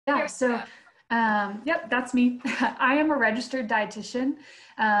Yeah, so yep, that's me. I am a registered dietitian.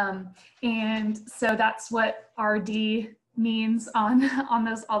 And so that's what RD means on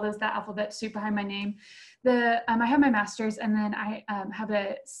those all those that alphabet soup behind my name. I have my master's, and then I have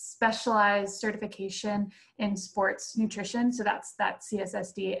a specialized certification in sports nutrition. So that's that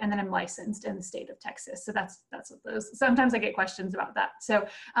CSSD, and then I'm licensed in the state of Texas. So that's what those. Sometimes I get questions about that. So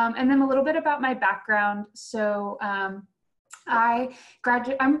and then a little bit about my background. So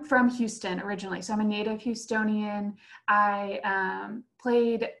I'm from Houston originally, so I'm a native Houstonian. I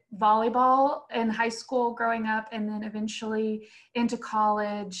played volleyball in high school growing up, and then eventually into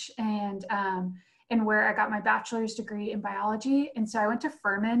college, and where I got my bachelor's degree in biology. And so I went to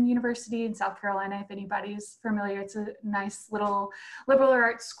Furman University in South Carolina, if anybody's familiar. It's a nice little liberal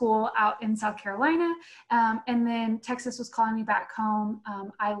arts school out in South Carolina. And then Texas was calling me back home.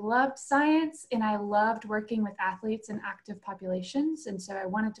 I loved science, and I loved working with athletes and active populations. And so I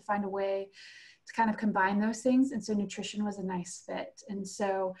wanted to find a way to kind of combine those things. And so nutrition was a nice fit. And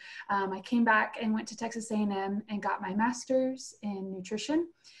so I came back and went to Texas A&M and got my master's in nutrition.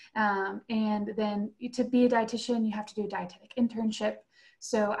 And then to be a dietitian, you have to do a dietetic internship.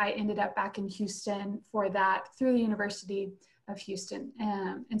 So I ended up back in Houston for that through the University of Houston.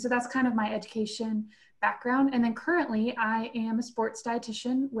 And so that's kind of my education background. And then currently I am a sports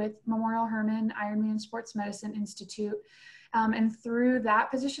dietitian with Memorial Hermann Ironman Sports Medicine Institute. And through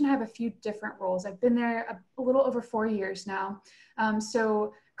that position, I have a few different roles. I've been there a little over 4 years now.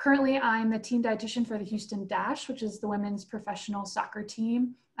 So currently I'm the team dietitian for the Houston Dash, which is the women's professional soccer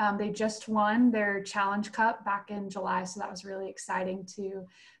team. They just won their Challenge Cup back in July, so that was really exciting to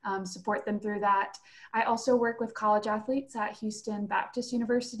support them through that. I also work with college athletes at Houston Baptist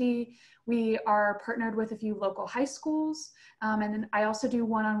University. We are partnered with a few local high schools, and then I also do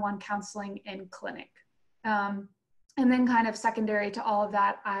one-on-one counseling in clinic. And then kind of secondary to all of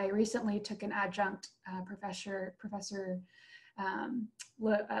that, I recently took an adjunct professor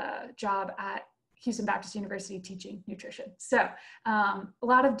job at Houston Baptist University teaching nutrition. So a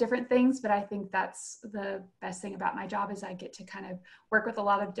lot of different things, but I think that's the best thing about my job is I get to kind of work with a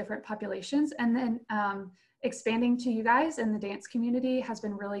lot of different populations. And then expanding to you guys in the dance community has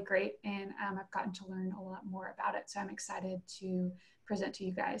been really great. And I've gotten to learn a lot more about it. So I'm excited to present to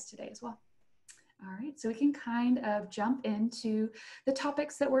you guys today as well. All right, so we can kind of jump into the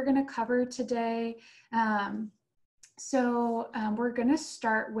topics that we're going to cover today. We're going to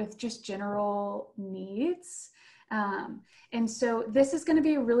start with just general needs. And so this is going to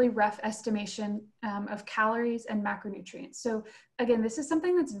be a really rough estimation of calories and macronutrients. So again, this is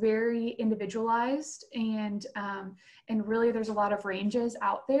something that's very individualized, and really there's a lot of ranges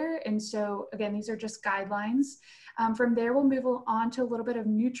out there. And so again, these are just guidelines. From there, we'll move on to a little bit of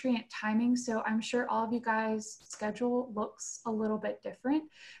nutrient timing. So I'm sure all of you guys' schedule looks a little bit different.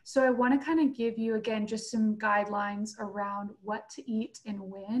 So I want to kind of give you, again, just some guidelines around what to eat and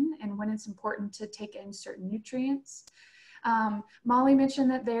when it's important to take in certain nutrients. Molly mentioned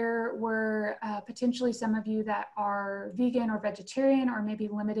that there were potentially some of you that are vegan or vegetarian, or maybe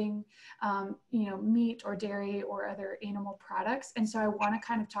limiting, meat or dairy or other animal products. And so I want to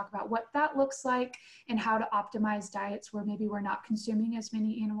kind of talk about what that looks like and how to optimize diets where maybe we're not consuming as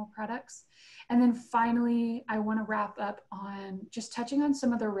many animal products. And then finally, I want to wrap up on just touching on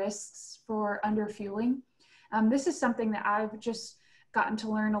some of the risks for underfueling. This is something that I've just gotten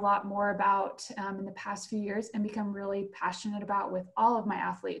to learn a lot more about in the past few years and become really passionate about with all of my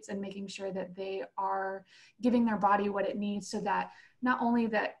athletes, and making sure that they are giving their body what it needs so that not only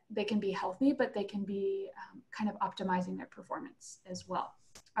that they can be healthy, but they can be kind of optimizing their performance as well.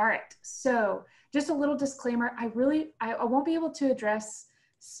 All right, so just a little disclaimer, I won't be able to address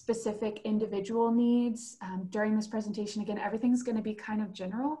specific individual needs during this presentation. Again, everything's going to be kind of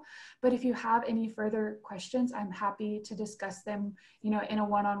general, but if you have any further questions, I'm happy to discuss them, in a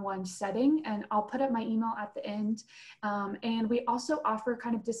one-on-one setting, and I'll put up my email at the end. And we also offer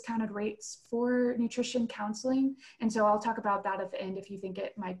kind of discounted rates for nutrition counseling. And so I'll talk about that at the end if you think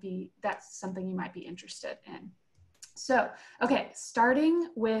that's something you might be interested in. So, okay, starting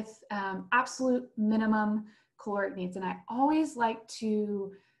with absolute minimum caloric needs. And I always like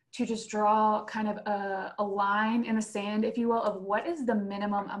to just draw kind of a line in the sand, if you will, of what is the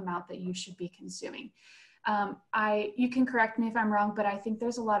minimum amount that you should be consuming. You can correct me if I'm wrong, but I think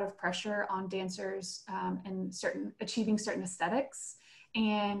there's a lot of pressure on dancers and achieving certain aesthetics.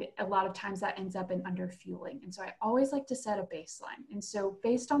 And a lot of times that ends up in underfueling. And so I always like to set a baseline. And so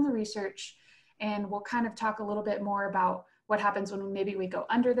based on the research, and we'll kind of talk a little bit more about what happens when maybe we go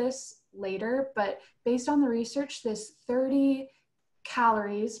under this later, but based on the research, this 30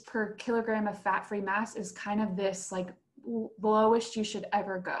 calories per kilogram of fat-free mass is kind of this like lowest you should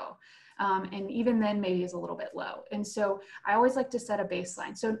ever go. And even then maybe is a little bit low. And so I always like to set a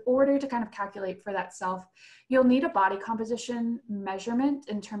baseline. So in order to kind of calculate for that self, you'll need a body composition measurement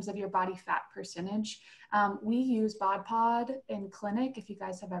in terms of your body fat percentage. We use BodPod in clinic, if you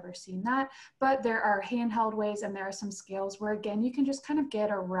guys have ever seen that, but there are handheld ways and there are some scales where, again, you can just kind of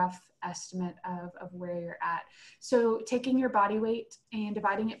get a rough estimate of where you're at. So taking your body weight and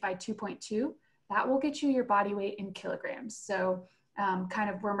dividing it by 2.2, that will get you your body weight in kilograms. So kind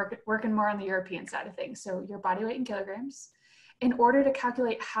of we're working more on the European side of things. So your body weight in kilograms. In order to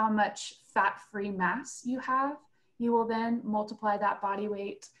calculate how much fat-free mass you have, you will then multiply that body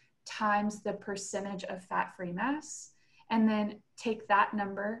weight times the percentage of fat-free mass, and then take that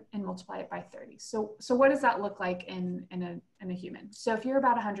number and multiply it by 30. So what does that look like in a human? So if you're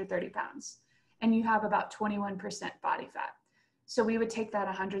about 130 pounds and you have about 21% body fat, so we would take that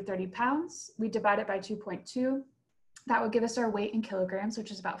 130 pounds, we divide it by 2.2, that would give us our weight in kilograms, which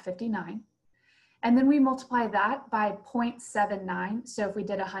is about 59. And then we multiply that by 0.79. So if we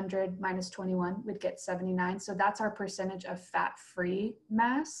did 100 minus 21, we'd get 79. So that's our percentage of fat-free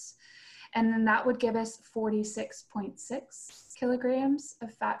mass. And then that would give us 46.6 kilograms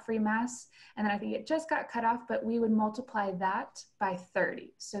of fat-free mass. And then I think it just got cut off, but we would multiply that by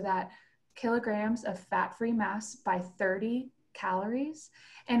 30. So that kilograms of fat-free mass by 30 calories,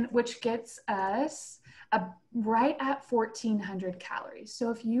 and which gets us right at 1,400 calories.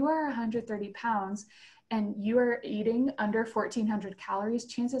 So if you are 130 pounds and you are eating under 1,400 calories,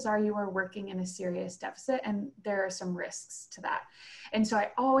 chances are you are working in a serious deficit, and there are some risks to that. And so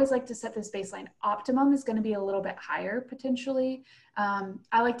I always like to set this baseline. Optimum is going to be a little bit higher potentially.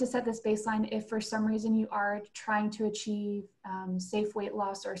 I like to set this baseline if for some reason you are trying to achieve safe weight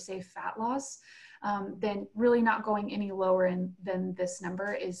loss or safe fat loss. Then really not going any lower than this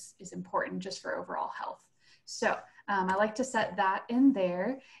number is important just for overall health. So I like to set that in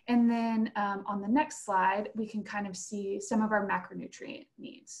there. And then on the next slide, we can kind of see some of our macronutrient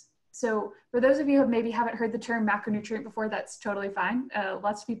needs. So for those of you who maybe haven't heard the term macronutrient before, that's totally fine.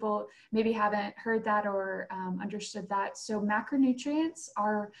 Lots of people maybe haven't heard that or understood that. So macronutrients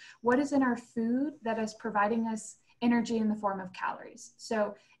are what is in our food that is providing us energy in the form of calories.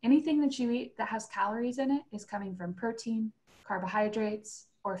 So anything that you eat that has calories in it is coming from protein, carbohydrates,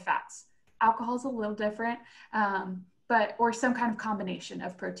 or fats. Alcohol is a little different, or some kind of combination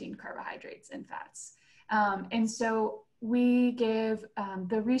of protein, carbohydrates, and fats. And so we give,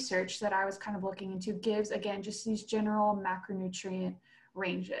 the research that I was kind of looking into gives, again, just these general macronutrient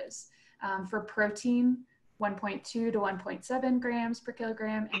ranges. For protein, 1.2 to 1.7 grams per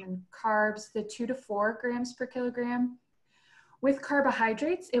kilogram, and then carbs, the 2 to 4 grams per kilogram. With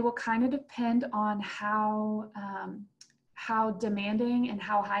carbohydrates, it will kind of depend on how demanding and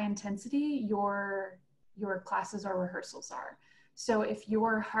how high intensity your classes or rehearsals are. So if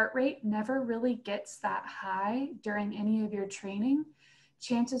your heart rate never really gets that high during any of your training,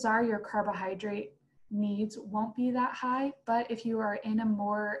 chances are your carbohydrate needs won't be that high. But if you are in a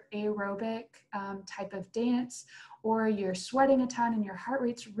more aerobic type of dance, or you're sweating a ton and your heart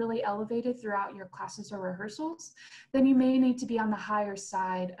rate's really elevated throughout your classes or rehearsals, then you may need to be on the higher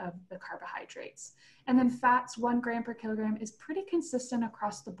side of the carbohydrates. And then fats, 1 gram per kilogram, is pretty consistent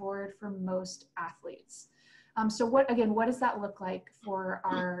across the board for most athletes. So what does that look like for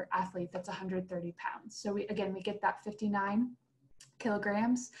our athlete that's 130 pounds? So we get that 59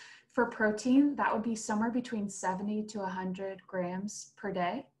 kilograms. For protein, that would be somewhere between 70 to 100 grams per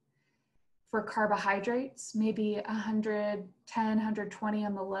day. For carbohydrates, maybe 110, 120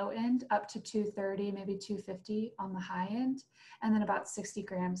 on the low end, up to 230, maybe 250 on the high end, and then about 60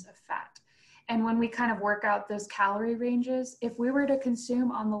 grams of fat. And when we kind of work out those calorie ranges, if we were to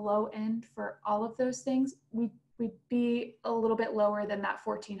consume on the low end for all of those things, we'd be a little bit lower than that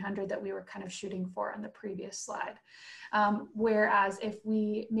 1,400 that we were kind of shooting for on the previous slide. Whereas if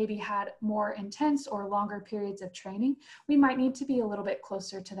we maybe had more intense or longer periods of training, we might need to be a little bit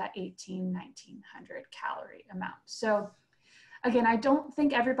closer to that 1,900 calorie amount. So again, I don't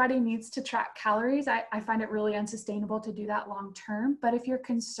think everybody needs to track calories. I find it really unsustainable to do that long term, but if you're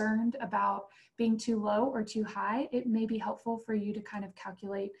concerned about being too low or too high, it may be helpful for you to kind of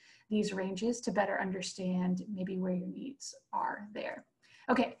calculate these ranges to better understand maybe where your needs are there.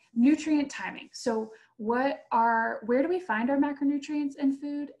 Okay, nutrient timing. So where do we find our macronutrients in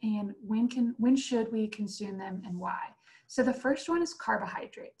food, and when should we consume them and why? So the first one is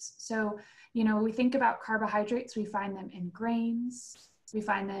carbohydrates. So, we think about carbohydrates, we find them in grains, we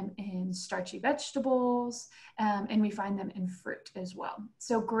find them in starchy vegetables, and we find them in fruit as well.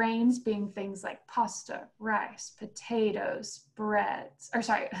 So grains being things like pasta, rice, potatoes, breads, or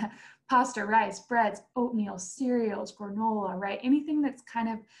sorry, pasta, rice, breads, oatmeal, cereals, granola, right? Anything that's kind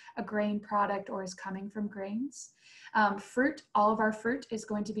of a grain product or is coming from grains. Fruit, all of our fruit is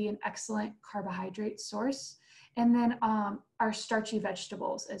going to be an excellent carbohydrate source. And then our starchy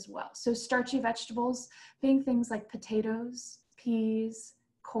vegetables as well. So starchy vegetables being things like potatoes, peas,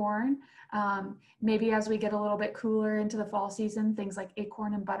 corn. Maybe as we get a little bit cooler into the fall season, things like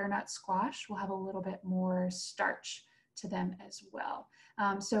acorn and butternut squash will have a little bit more starch to them as well.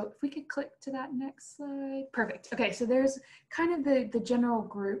 So if we could click to that next slide. Perfect. Okay, so there's kind of the general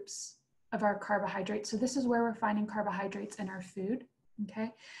groups of our carbohydrates. So this is where we're finding carbohydrates in our food.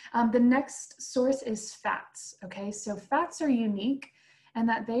 Okay, the next source is fats. Okay, so fats are unique in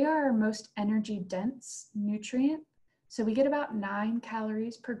that they are our most energy dense nutrient. So we get about 9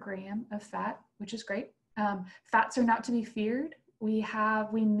 calories per gram of fat, which is great. Fats are not to be feared. We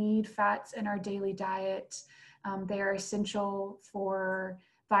need fats in our daily diet. They are essential for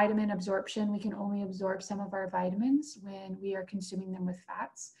vitamin absorption. We can only absorb some of our vitamins when we are consuming them with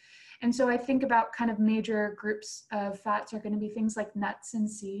fats. And so I think about kind of major groups of fats are going to be things like nuts and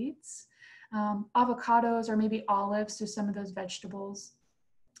seeds, avocados, or maybe olives, so some of those vegetables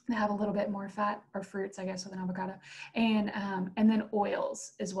that have a little bit more fat, or fruits, I guess, with an avocado, and then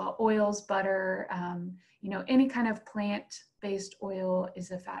oils as well. Oils, butter, any kind of plant-based oil is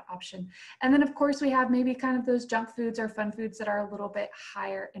a fat option. And then, of course, we have maybe kind of those junk foods or fun foods that are a little bit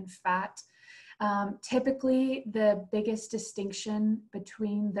higher in fat. Typically, the biggest distinction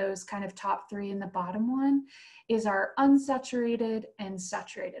between those kind of top 3 and the bottom one is our unsaturated and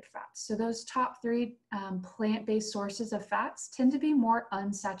saturated fats. So those top 3 plant-based sources of fats tend to be more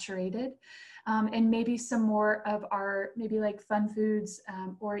unsaturated, and maybe some more of our, maybe like fun foods,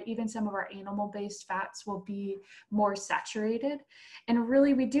 or even some of our animal-based fats will be more saturated. And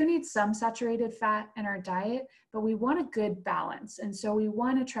really, we do need some saturated fat in our diet, but we want a good balance. And so we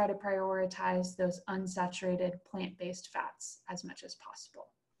want to try to prioritize those unsaturated plant-based fats as much as possible.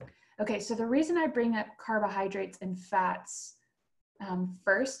 Okay, so the reason I bring up carbohydrates and fats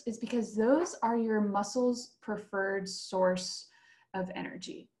first is because those are your muscle's preferred source of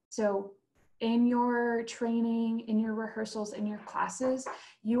energy. So in your training, in your rehearsals, in your classes,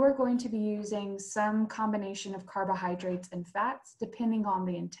 you are going to be using some combination of carbohydrates and fats depending on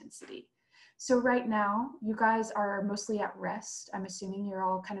the intensity. So right now, you guys are mostly at rest. I'm assuming you're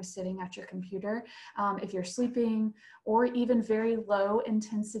all kind of sitting at your computer. If you're sleeping, or even very low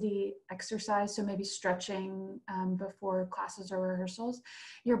intensity exercise, so maybe stretching before classes or rehearsals,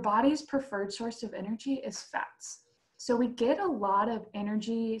 your body's preferred source of energy is fats. So we get a lot of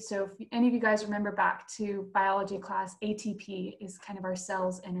energy. So if any of you guys remember back to biology class, ATP is kind of our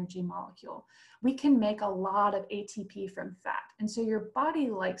cell's energy molecule. We can make a lot of ATP from fat. And so your body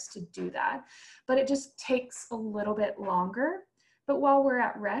likes to do that, but it just takes a little bit longer. But while we're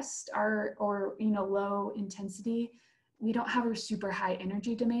at rest or low intensity, we don't have a super high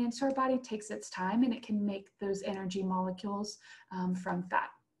energy demand. So our body takes its time and it can make those energy molecules from fat.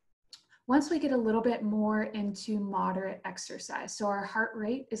 Once we get a little bit more into moderate exercise, so our heart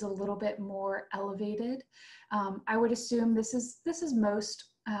rate is a little bit more elevated, I would assume this is most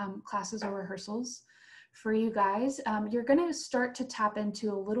classes or rehearsals for you guys. You're going to start to tap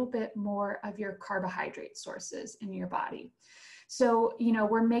into a little bit more of your carbohydrate sources in your body. So,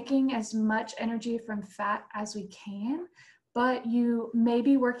 we're making as much energy from fat as we can, but you may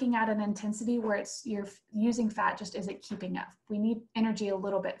be working at an intensity where you're using fat just isn't keeping up. We need energy a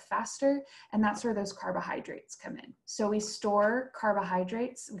little bit faster, and that's where those carbohydrates come in. So we store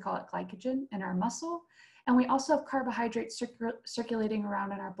carbohydrates, we call it glycogen, in our muscle, and we also have carbohydrates circulating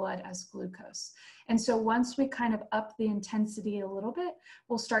around in our blood as glucose. And so once we kind of up the intensity a little bit,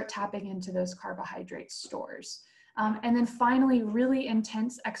 we'll start tapping into those carbohydrate stores. And then finally, really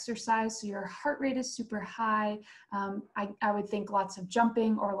intense exercise. So your heart rate is super high. I would think lots of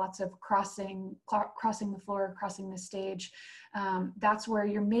jumping or lots of crossing the floor, crossing the stage. That's where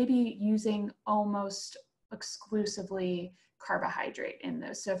you're maybe using almost exclusively carbohydrate in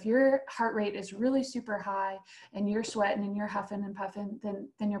those. So if your heart rate is really super high and you're sweating and you're huffing and puffing,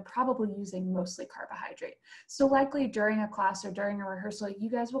 then you're probably using mostly carbohydrate. So likely during a class or during a rehearsal, you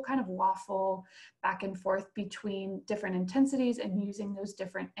guys will kind of waffle back and forth between different intensities and using those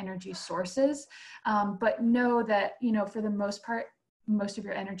different energy sources. But know that, for the most part, most of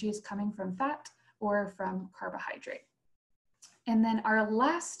your energy is coming from fat or from carbohydrate. And then our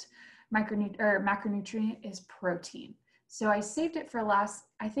last macronutrient is protein. So I saved it for last.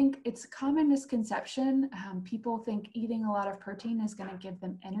 I think it's a common misconception. People think eating a lot of protein is going to give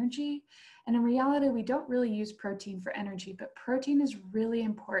them energy. And in reality, we don't really use protein for energy, but protein is really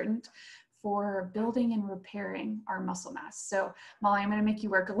important for building and repairing our muscle mass. So Molly, I'm going to make you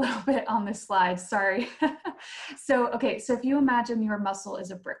work a little bit on this slide. Sorry. So if you imagine your muscle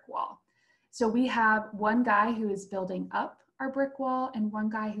is a brick wall. So we have one guy who is building up our brick wall and one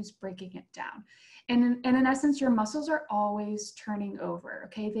guy who's breaking it down. And in essence, your muscles are always turning over,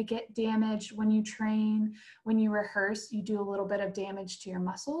 okay? They get damaged when you train, when you rehearse, you do a little bit of damage to your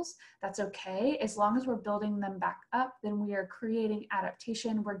muscles. That's okay. As long as we're building them back up, then we are creating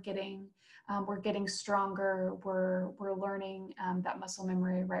adaptation. We're getting stronger. We're learning that muscle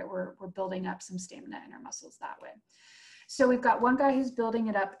memory, right? We're building up some stamina in our muscles that way. So we've got one guy who's building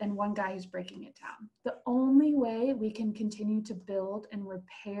it up and one guy who's breaking it down. The only way we can continue to build and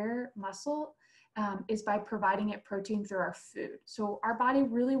repair muscle is by providing it protein through our food. So our body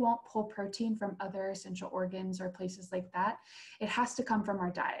really won't pull protein from other essential organs or places like that. It has to come from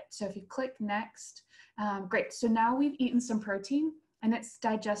our diet. So if you click next, great. So now we've eaten some protein and it's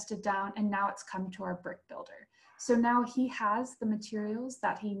digested down and now it's come to our brick builder. So now he has the materials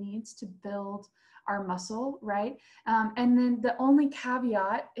that he needs to build our muscle, right? And then the only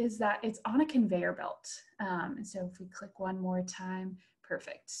caveat is that it's on a conveyor belt. And so if we click one more time,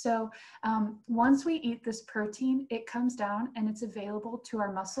 perfect. So once we eat this protein, it comes down and it's available to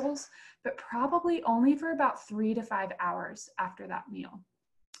our muscles, but probably only for about 3 to 5 hours after that meal.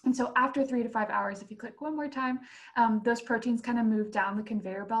 And so after 3 to 5 hours, if you click one more time, those proteins kind of move down the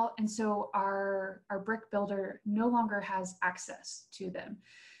conveyor belt. And so our brick builder no longer has access to them.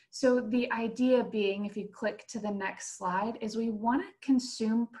 So the idea being, if you click to the next slide, is we want to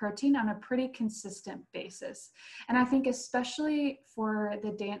consume protein on a pretty consistent basis. And I think especially for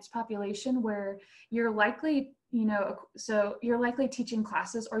the dance population where you're likely, so you're likely teaching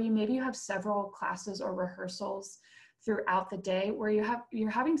classes, or maybe you have several classes or rehearsals throughout the day where you're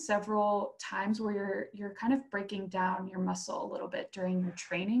having several times where you're kind of breaking down your muscle a little bit during your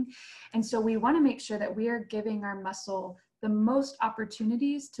training. And so we want to make sure that we are giving our muscle the most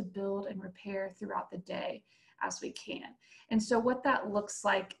opportunities to build and repair throughout the day as we can. And so what that looks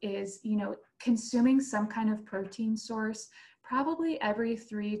like is, consuming some kind of protein source probably every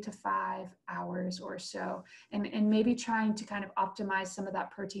 3 to 5 hours or so, and maybe trying to kind of optimize some of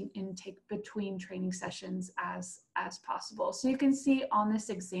that protein intake between training sessions as possible. So you can see on this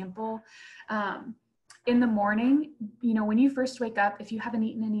example, in the morning, when you first wake up, if you haven't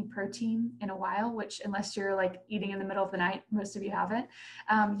eaten any protein in a while, which unless you're like eating in the middle of the night, most of you haven't,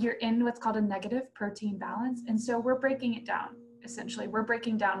 you're in what's called a negative protein balance. And so we're breaking it down. Essentially, we're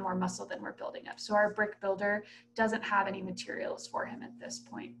breaking down more muscle than we're building up. So our brick builder doesn't have any materials for him at this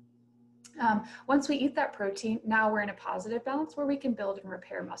point. Once we eat that protein, now we're in a positive balance where we can build and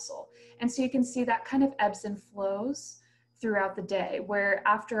repair muscle. And so you can see that kind of ebbs and flows throughout the day, where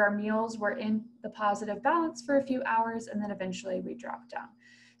after our meals, we're in the positive balance for a few hours, and then eventually we drop down.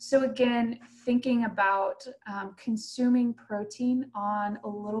 So again, thinking about consuming protein on a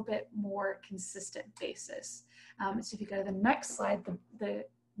little bit more consistent basis. So if you go to the next slide, the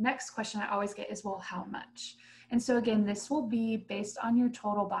next question I always get is, well, how much? And so again, this will be based on your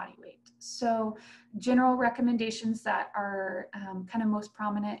total body weight. So general recommendations that are kind of most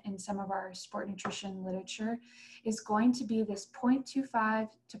prominent in some of our sport nutrition literature is going to be this 0.25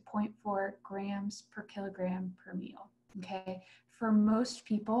 to 0.4 grams per kilogram per meal, okay? For most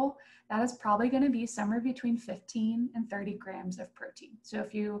people, that is probably going to be somewhere between 15 and 30 grams of protein. So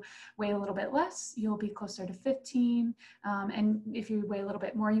if you weigh a little bit less, you'll be closer to 15. And if you weigh a little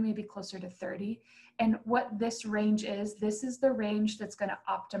bit more, you may be closer to 30. And what this range is, this is the range that's going to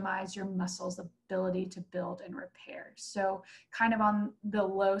optimize your muscle's ability to build and repair. So kind of on the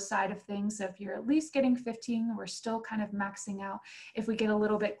low side of things. So if you're at least getting 15, we're still kind of maxing out. If we get a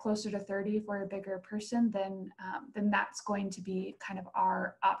little bit closer to 30 if we're a bigger person, then that's going to be kind of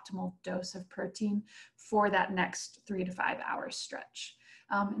our optimal dose of protein for that next 3 to 5 hour stretch.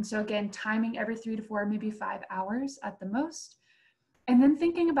 And so again, timing every 3 to 4, maybe 5 hours at the most. And then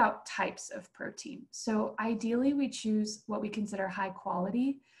thinking about types of protein. So ideally we choose what we consider high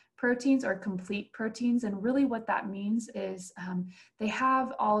quality proteins or complete proteins. And really what that means is they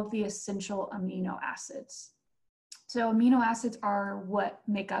have all of the essential amino acids. So amino acids are what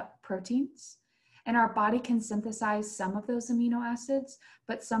make up proteins. And our body can synthesize some of those amino acids,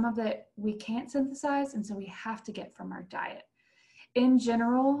 but some of it we can't synthesize, and so we have to get from our diet. In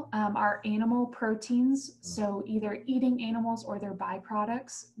general, our animal proteins, so either eating animals or their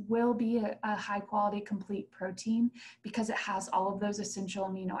byproducts, will be a high quality complete protein because it has all of those essential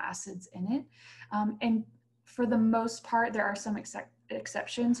amino acids in it. And For the most part, there are some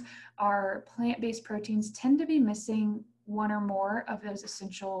exceptions. Our plant-based proteins tend to be missing one or more of those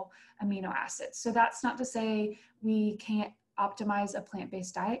essential amino acids. So that's not to say we can't optimize a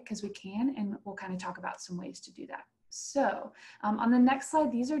plant-based diet, because we can, and we'll kind of talk about some ways to do that. So on the next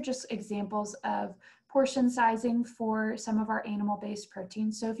slide, these are just examples of portion sizing for some of our animal-based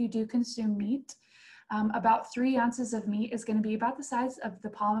proteins. So if you do consume meat, about 3 ounces of meat is going to be about the size of the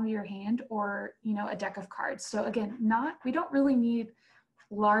palm of your hand, or, you know, a deck of cards. So again, we don't really need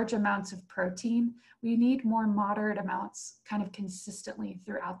large amounts of protein. We need more moderate amounts kind of consistently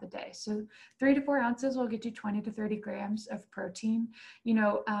throughout the day. So 3 to 4 ounces will get you 20 to 30 grams of protein. You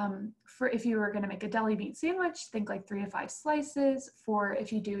know, for if you were going to make a deli meat sandwich, think like 3 to 5 slices. For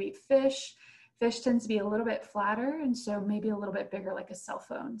if you do eat fish, fish tends to be a little bit flatter, and so maybe a little bit bigger, like a cell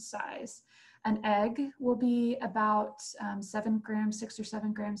phone size. An egg will be about 7 grams, 6 or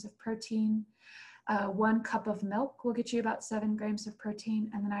 7 grams of protein. 1 cup of milk will get you about 7 grams of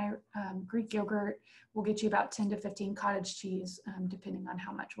protein. And then Greek yogurt will get you about 10 to 15, cottage cheese, depending on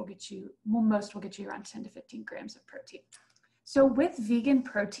how much will get you, well, most will get you around 10 to 15 grams of protein. So with vegan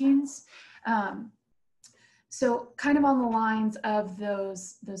proteins, so kind of on the lines of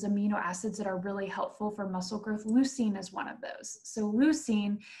those amino acids that are really helpful for muscle growth, leucine is one of those. So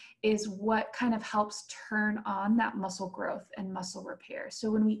leucine is what kind of helps turn on that muscle growth and muscle repair. So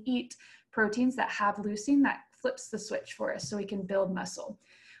when we eat proteins that have leucine, that flips the switch for us so we can build muscle.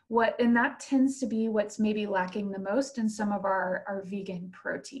 And that tends to be what's maybe lacking the most in some of our vegan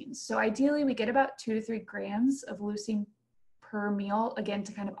proteins. So ideally we get about 2 to 3 grams of leucine per meal, again,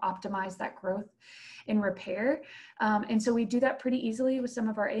 to kind of optimize that growth and repair. And so we do that pretty easily with some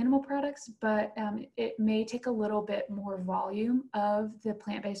of our animal products, but it may take a little bit more volume of the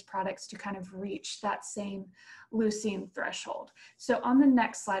plant-based products to kind of reach that same leucine threshold. So on the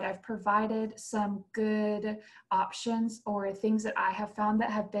next slide, I've provided some good options, or things that I have found that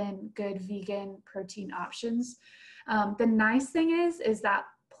have been good vegan protein options. The nice thing is that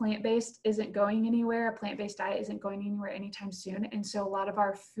plant-based isn't going anywhere. A plant-based diet isn't going anywhere anytime soon. And so a lot of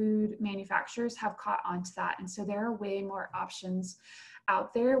our food manufacturers have caught on to that. And so there are way more options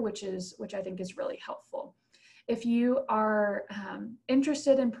out there, which I think is really helpful. If you are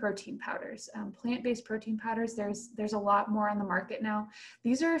interested in protein powders, plant-based protein powders, there's a lot more on the market now.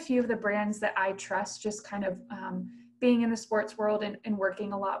 These are a few of the brands that I trust, just kind of being in the sports world and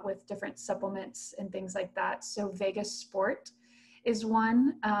working a lot with different supplements and things like that. So Vegas Sport is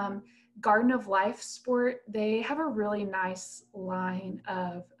one. Garden of Life Sport, they have a really nice line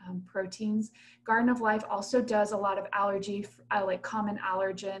of proteins. Garden of Life also does a lot of like common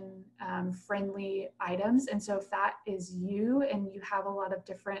allergen friendly items. And so if that is you and you have a lot of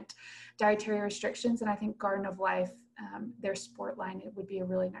different dietary restrictions, then I think Garden of Life, their sport line, it would be a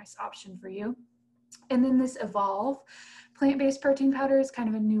really nice option for you. And then this Evolve plant-based protein powder is kind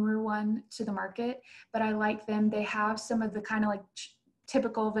of a newer one to the market, but I like them. They have some of the kind of like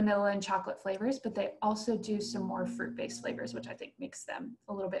typical vanilla and chocolate flavors, but they also do some more fruit-based flavors, which I think makes them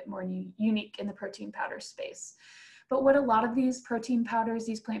a little bit more unique in the protein powder space. But what a lot of these protein powders,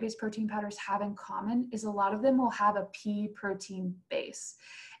 these plant-based protein powders have in common is a lot of them will have a pea protein base.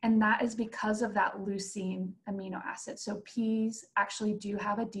 And that is because of that leucine amino acid. So peas actually do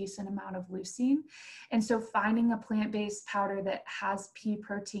have a decent amount of leucine. And so finding a plant-based powder that has pea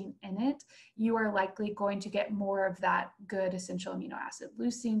protein in it, you are likely going to get more of that good essential amino acid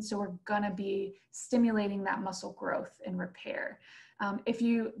leucine. So we're gonna be stimulating that muscle growth and repair. If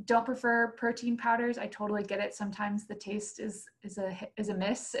you don't prefer protein powders, I totally get it. Sometimes the taste is a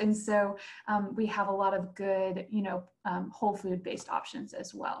miss. And so we have a lot of good, whole food based options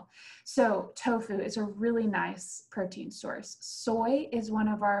as well. So tofu is a really nice protein source. Soy is one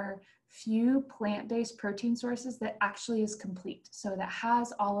of our few plant-based protein sources that actually is complete. So that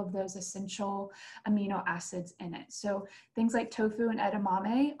has all of those essential amino acids in it. So things like tofu and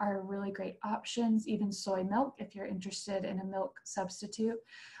edamame are really great options, even soy milk if you're interested in a milk substitute.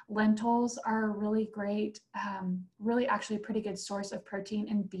 Lentils are a really great, really actually a pretty good source of protein,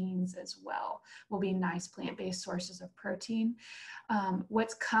 and beans as well will be nice plant-based sources of protein.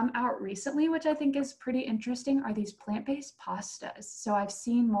 What's come out recently, which I think is pretty interesting, are these plant-based pastas. So I've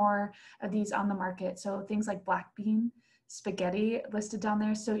seen more of these on the market. So things like black bean spaghetti listed down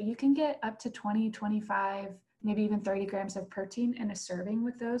there. So you can get up to 20, 25, maybe even 30 grams of protein in a serving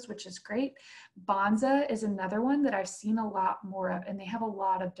with those, which is great. Banza is another one that I've seen a lot more of, and they have a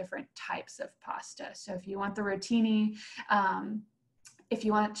lot of different types of pasta. So if you want the rotini, if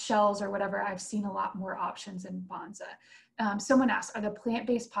you want shells or whatever, I've seen a lot more options in Banza. Someone asked, are the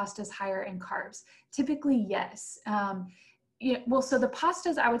plant-based pastas higher in carbs? Typically, yes. Yeah, well, so the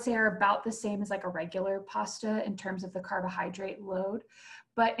pastas I would say are about the same as like a regular pasta in terms of the carbohydrate load.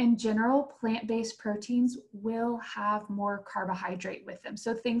 But in general, plant-based proteins will have more carbohydrate with them.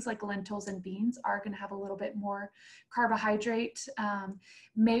 So things like lentils and beans are going to have a little bit more carbohydrate.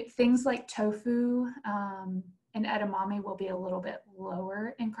 Things like tofu and edamame will be a little bit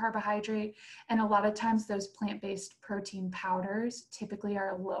lower in carbohydrate. And a lot of times those plant-based protein powders typically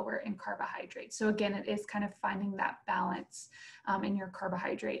are lower in carbohydrate. So again, it is kind of finding that balance in your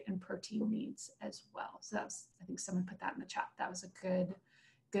carbohydrate and protein needs as well. So that was, I think someone put that in the chat. That was a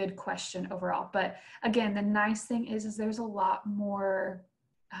good question overall. But again, the nice thing is there's a lot more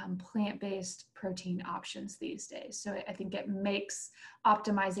plant-based protein options these days. So I think it makes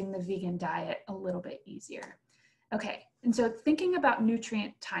optimizing the vegan diet a little bit easier. Okay, and so thinking about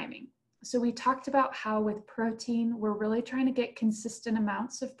nutrient timing. So we talked about how with protein, we're really trying to get consistent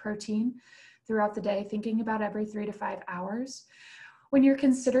amounts of protein throughout the day, thinking about every 3 to 5 hours. When you're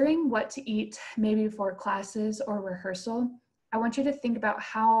considering what to eat, maybe before classes or rehearsal, I want you to think about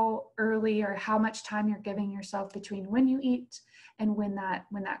how early or how much time you're giving yourself between when you eat and when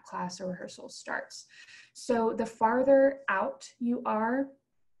that class or rehearsal starts. So the farther out you are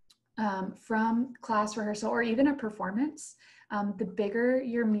from class rehearsal or even a performance, the bigger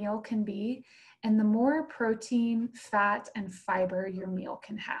your meal can be and the more protein, fat, and fiber your meal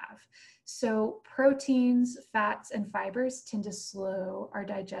can have. So proteins, fats, and fibers tend to slow our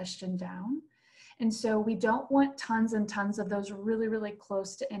digestion down. And so we don't want tons and tons of those really, really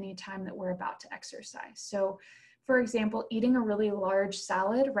close to any time that we're about to exercise. So for example, eating a really large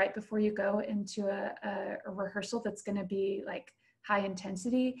salad right before you go into a rehearsal that's going to be like high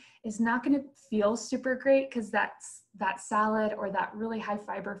intensity is not going to feel super great because that salad or that really high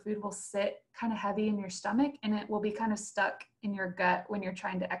fiber food will sit kind of heavy in your stomach and it will be kind of stuck in your gut when you're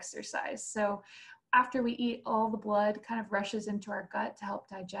trying to exercise. So after we eat, all the blood kind of rushes into our gut to help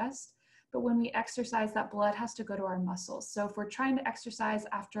digest. But when we exercise, that blood has to go to our muscles. So if we're trying to exercise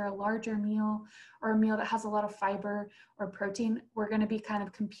after a larger meal or a meal that has a lot of fiber or protein, we're going to be kind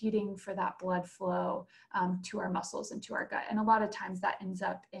of competing for that blood flow to our muscles and to our gut. And a lot of times that ends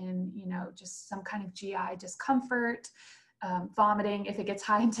up in, you know, just some kind of GI discomfort, vomiting if it gets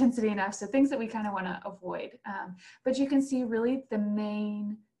high intensity enough. So things that we kind of want to avoid. But you can see really the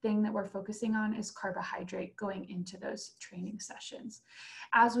main thing that we're focusing on is carbohydrate going into those training sessions.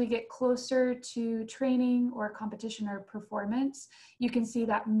 As we get closer to training or competition or performance, you can see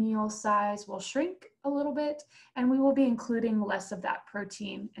that meal size will shrink a little bit and we will be including less of that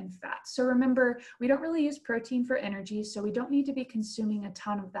protein and fat. So remember, we don't really use protein for energy, so we don't need to be consuming a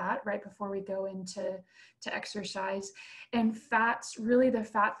ton of that right before we go into exercise. And fats, really the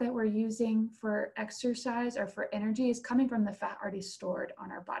fat that we're using for exercise or for energy is coming from the fat already stored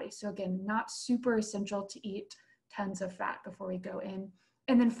on our body. So again, not super essential to eat tons of fat before we go in.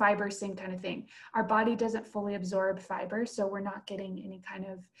 And then fiber, same kind of thing. Our body doesn't fully absorb fiber, so we're not getting any kind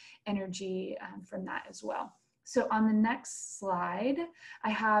of energy from that as well. So on the next slide, I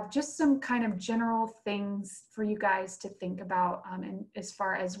have just some kind of general things for you guys to think about and as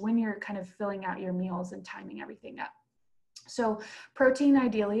far as when you're kind of filling out your meals and timing everything up. So protein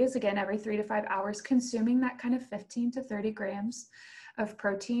ideally is, again, every 3 to 5 hours, consuming that kind of 15 to 30 grams of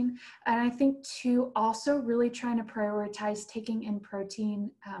protein. And I think too, also really trying to prioritize taking in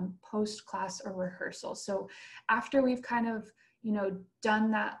protein post-class or rehearsal. So after we've kind of, you know,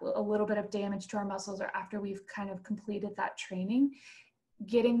 done that a little bit of damage to our muscles or after we've kind of completed that training,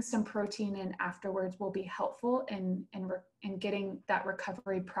 getting some protein in afterwards will be helpful in getting that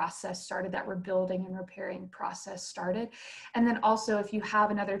recovery process started, that rebuilding and repairing process started. And then also if you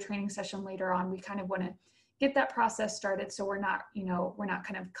have another training session later on, we kind of want to get that process started so we're not, you know, we're not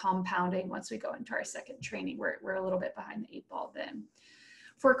kind of compounding once we go into our second training. We're a little bit behind the 8 ball then.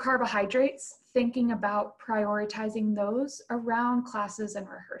 For carbohydrates, thinking about prioritizing those around classes and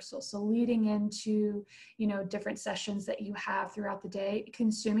rehearsals. So leading into, you know, different sessions that you have throughout the day,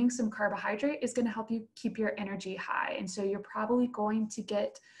 consuming some carbohydrate is going to help you keep your energy high. And so you're probably going to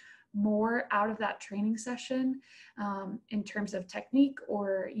get more out of that training session in terms of technique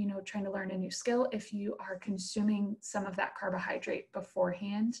or, you know, trying to learn a new skill if you are consuming some of that carbohydrate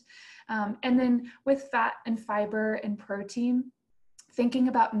beforehand. And then with fat and fiber and protein, thinking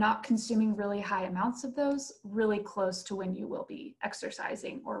about not consuming really high amounts of those really close to when you will be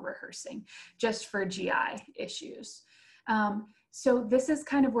exercising or rehearsing, just for GI issues. So this is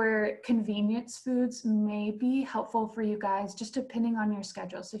kind of where convenience foods may be helpful for you guys, just depending on your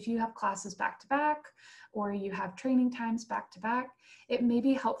schedule. So if you have classes back to back, or you have training times back to back, it may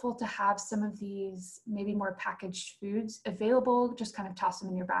be helpful to have some of these maybe more packaged foods available. Just kind of toss them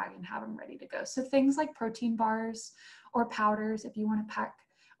in your bag and have them ready to go. So things like protein bars or powders, if you want to pack,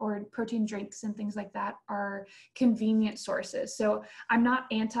 or protein drinks and things like that, are convenient sources. So I'm not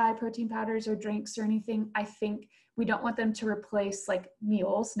anti-protein powders or drinks or anything. I think we don't want them to replace like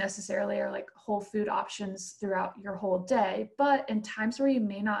meals necessarily, or like whole food options throughout your whole day. But in times where you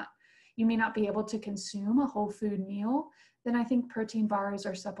may not be able to consume a whole food meal, then I think protein bars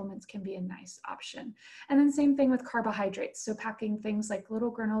or supplements can be a nice option. And then same thing with carbohydrates. So packing things like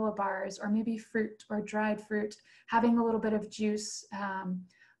little granola bars, or maybe fruit or dried fruit, having a little bit of juice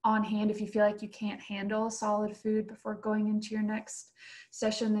on hand. If you feel like you can't handle solid food before going into your next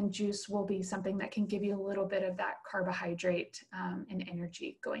session, then juice will be something that can give you a little bit of that carbohydrate and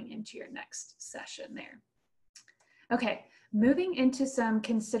energy going into your next session there. Okay, moving into some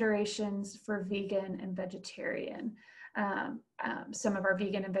considerations for vegan and vegetarian, some of our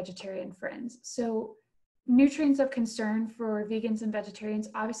vegan and vegetarian friends. So nutrients of concern for vegans and vegetarians,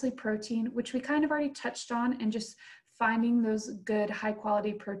 obviously protein, which we kind of already touched on, and just finding those good high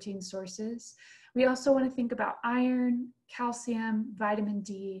quality protein sources. We also want to think about iron, calcium, vitamin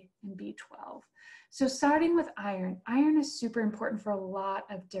D, and B12. So starting with iron is super important for a lot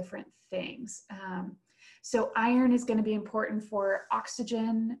of different things. So iron is going to be important for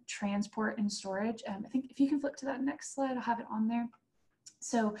oxygen transport and storage. I think if you can flip to that next slide, I'll have it on there.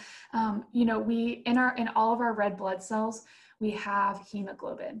 So, you know, in all of our red blood cells, we have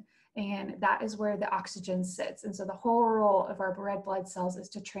hemoglobin, and that is where the oxygen sits. And so the whole role of our red blood cells is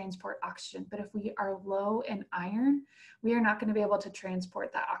to transport oxygen. But if we are low in iron, we are not going to be able to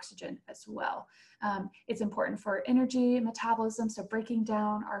transport that oxygen as well. It's important for energy metabolism, so breaking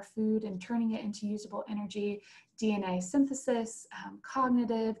down our food and turning it into usable energy, DNA synthesis,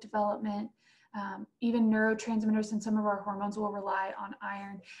 cognitive development, even neurotransmitters and some of our hormones will rely on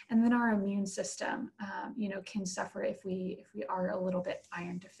iron. And then our immune system, you know, can suffer if we are a little bit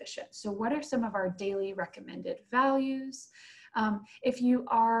iron deficient. So what are some of our daily recommended values? If you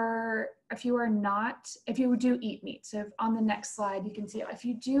do eat meat, so on the next slide, you can see if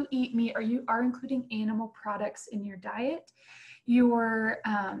you do eat meat or you are including animal products in your diet, your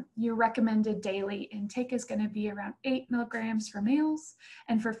recommended daily intake is going to be around 8 milligrams for males,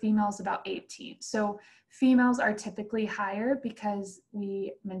 and for females about 18. So females are typically higher because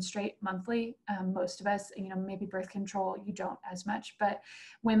we menstruate monthly. Most of us, you know, maybe birth control, you don't as much, but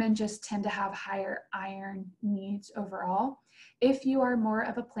women just tend to have higher iron needs overall. If you are more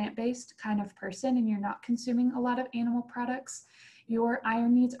of a plant-based kind of person and you're not consuming a lot of animal products, your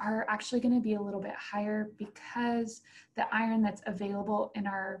iron needs are actually going to be a little bit higher, because the iron that's available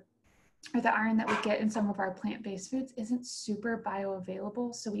the iron that we get in some of our plant-based foods isn't super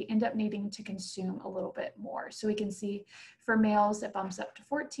bioavailable. So we end up needing to consume a little bit more. So we can see for males, it bumps up to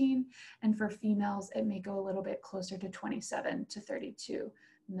 14, and for females, it may go a little bit closer to 27 to 32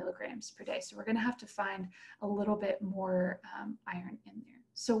 milligrams per day. So we're going to have to find a little bit more iron in there.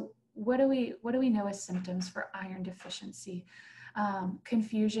 So what do we know as symptoms for iron deficiency?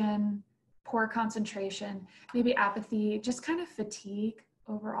 Confusion, poor concentration, maybe apathy, just kind of fatigue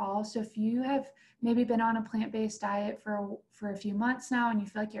overall. So if you have maybe been on a plant-based diet for a few months now and you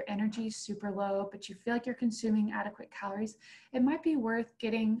feel like your energy is super low, but you feel like you're consuming adequate calories, it might be worth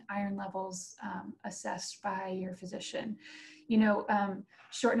getting iron levels assessed by your physician. You know,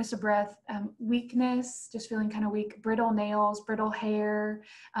 shortness of breath, weakness, just feeling kind of weak, brittle nails, brittle hair,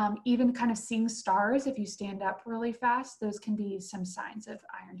 even kind of seeing stars if you stand up really fast. Those can be some signs of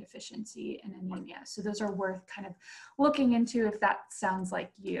iron deficiency and anemia. So those are worth kind of looking into if that sounds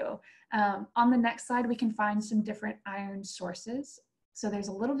like you. On the next slide, we can find some different iron sources. So there's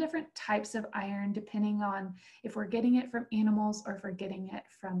a little different types of iron depending on if we're getting it from animals or if we're getting it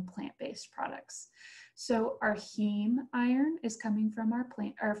from plant-based products. So our heme iron is coming from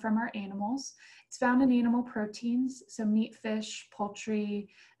our animals. It's found in animal proteins, so meat, fish, poultry,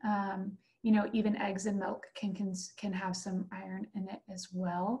 you know, even eggs and milk can have some iron in it as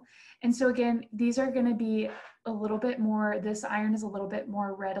well. And so again, these are going to be a little bit more, this iron is a little bit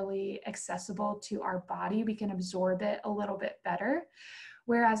more readily accessible to our body. We can absorb it a little bit better.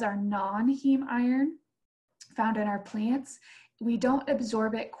 Whereas our non-heme iron found in our plants, we don't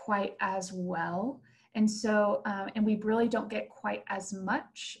absorb it quite as well. And so, and we really don't get quite as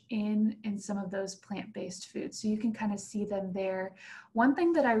much in some of those plant-based foods. So you can kind of see them there. One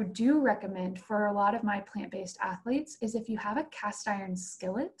thing that I do recommend for a lot of my plant-based athletes is if you have a cast iron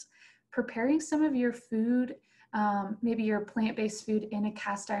skillet, preparing some of your food, maybe your plant-based food in a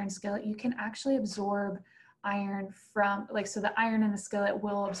cast iron skillet, you can actually absorb iron from, like, so the iron in the skillet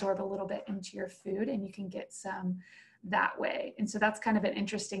will absorb a little bit into your food, and you can get some that way. And so that's kind of an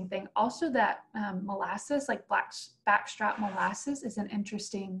interesting thing. Also, that molasses, like backstrap molasses, is an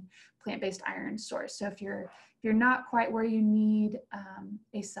interesting plant-based iron source. So if you're not quite where you need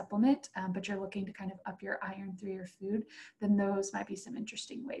a supplement, but you're looking to kind of up your iron through your food, then those might be some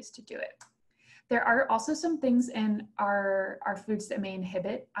interesting ways to do it. There are also some things in our foods that may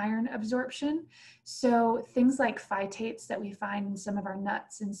inhibit iron absorption. So things like phytates that we find in some of our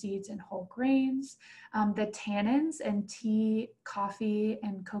nuts and seeds and whole grains, the tannins in tea, coffee,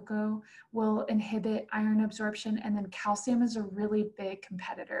 and cocoa will inhibit iron absorption. And then calcium is a really big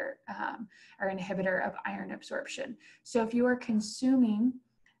competitor or inhibitor of iron absorption. So if you are consuming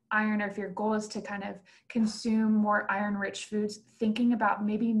iron, or if your goal is to kind of consume more iron-rich foods, thinking about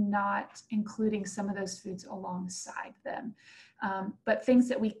maybe not including some of those foods alongside them. But things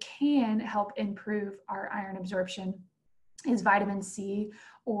that we can help improve our iron absorption is vitamin C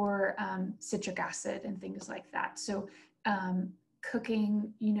or citric acid and things like that. So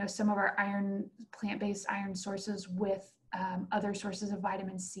cooking, some of our plant-based iron sources with other sources of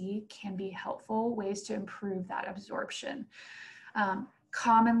vitamin C can be helpful ways to improve that absorption.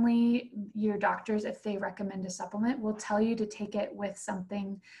 Commonly, your doctors, if they recommend a supplement, will tell you to take it with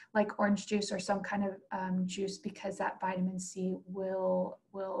something like orange juice or some kind of juice, because that vitamin C will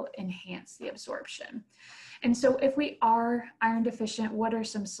enhance the absorption. And so if we are iron deficient, what are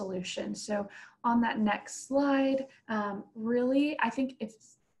some solutions? So on that next slide, really, I think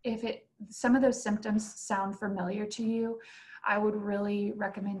if some of those symptoms sound familiar to you, I would really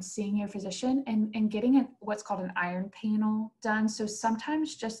recommend seeing your physician and getting what's called an iron panel done. So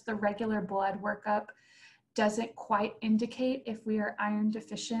sometimes just the regular blood workup doesn't quite indicate if we are iron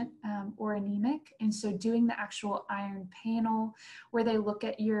deficient or anemic. And so doing the actual iron panel, where they look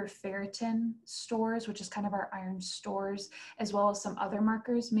at your ferritin stores, which is kind of our iron stores, as well as some other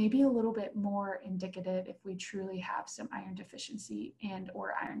markers, may be a little bit more indicative if we truly have some iron deficiency and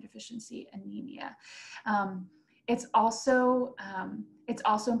or iron deficiency anemia. It's also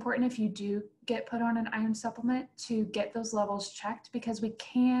important, if you do get put on an iron supplement, to get those levels checked, because we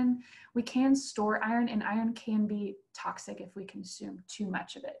can store iron, and iron can be toxic if we consume too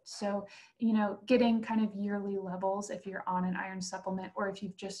much of it. So, getting kind of yearly levels if you're on an iron supplement, or if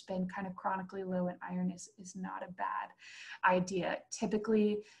you've just been kind of chronically low in iron, is not a bad idea.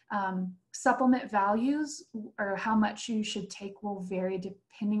 Typically, supplement values or how much you should take will vary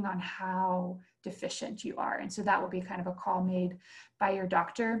depending on how deficient you are. And so that will be kind of a call made by your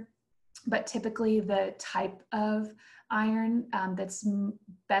doctor. But typically the type of iron that's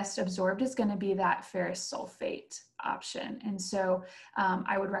best absorbed is going to be that ferrous sulfate option. And so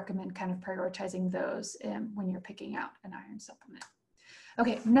I would recommend kind of prioritizing those when you're picking out an iron supplement.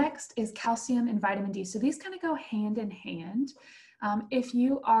 Okay, next is calcium and vitamin D. So these kind of go hand in hand. If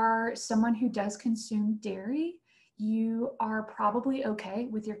you are someone who does consume dairy, you are probably okay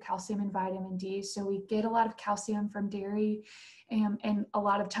with your calcium and vitamin D. So we get a lot of calcium from dairy, and a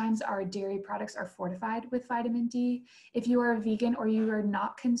lot of times our dairy products are fortified with vitamin D. If you are a vegan or you are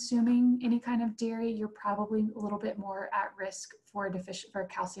not consuming any kind of dairy, you're probably a little bit more at risk for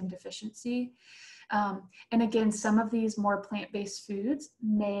calcium deficiency. And again, some of these more plant-based foods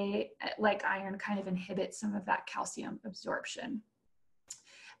may, like iron, kind of inhibit some of that calcium absorption.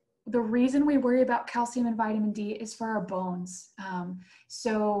 The reason we worry about calcium and vitamin D is for our bones.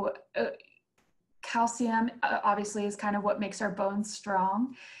 Calcium obviously is kind of what makes our bones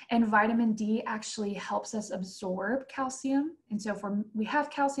strong, and vitamin D actually helps us absorb calcium. And so if we have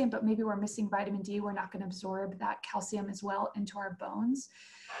calcium, but maybe we're missing vitamin D, we're not going to absorb that calcium as well into our bones.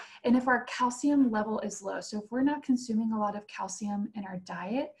 And if our calcium level is low, so if we're not consuming a lot of calcium in our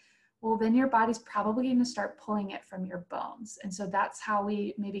diet, well, then your body's probably going to start pulling it from your bones. And so that's how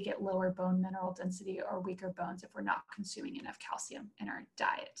we maybe get lower bone mineral density or weaker bones if we're not consuming enough calcium in our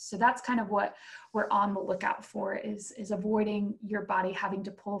diet. So that's kind of what we're on the lookout for, is avoiding your body having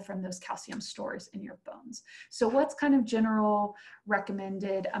to pull from those calcium stores in your bones. So what's kind of general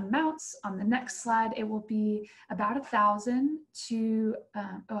recommended amounts on the next slide? It will be about 1,000 to,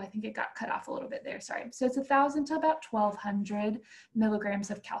 I think it got cut off a little bit there, sorry. So it's 1,000 to about 1,200 milligrams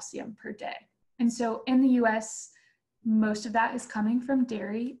of calcium per day. And so in the US, most of that is coming from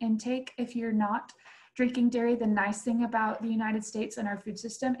dairy intake. If you're not drinking dairy, the nice thing about the United States and our food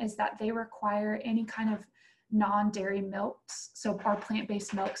system is that they require any kind of non-dairy milks, so our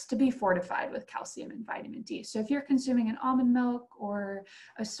plant-based milks, to be fortified with calcium and vitamin D. So if you're consuming an almond milk or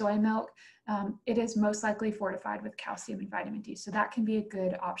a soy milk, it is most likely fortified with calcium and vitamin D. So that can be a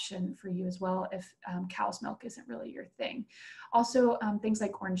good option for you as well if cow's milk isn't really your thing. Also, things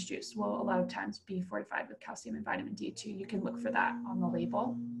like orange juice will a lot of times be fortified with calcium and vitamin D too. You can look for that on the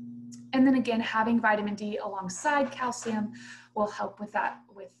label. And then again, having vitamin D alongside calcium will help with that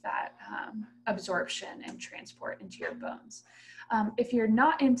absorption and transport into your bones. If you're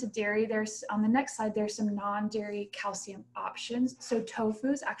not into dairy, there's on the next slide, there's some non-dairy calcium options. So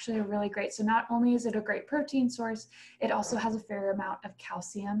tofu is actually a really great, so not only is it a great protein source, it also has a fair amount of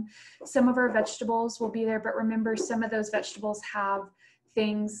calcium. Some of our vegetables will be there, but remember some of those vegetables have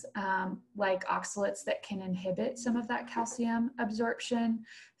things like oxalates that can inhibit some of that calcium absorption.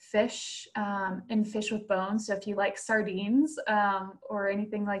 Fish and fish with bones, so if you like sardines or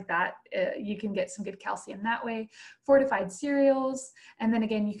anything like that, you can get some good calcium that way. Fortified cereals, and then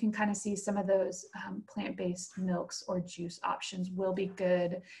again, you can kind of see some of those plant-based milks or juice options will be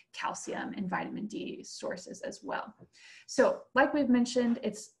good calcium and vitamin D sources as well. So like we've mentioned,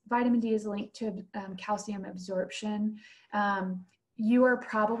 vitamin D is linked to calcium absorption. You are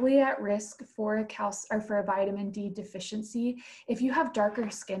probably at risk for a vitamin D deficiency if you have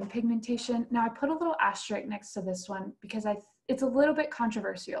darker skin pigmentation. Now I put a little asterisk next to this one because it's a little bit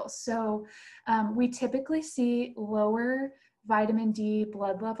controversial. So we typically see lower vitamin D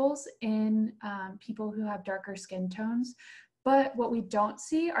blood levels in people who have darker skin tones, but what we don't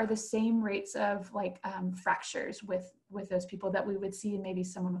see are the same rates of fractures with those people that we would see in maybe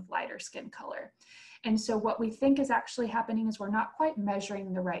someone with lighter skin color. And so what we think is actually happening is we're not quite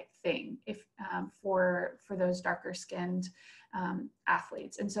measuring the right thing for those darker skinned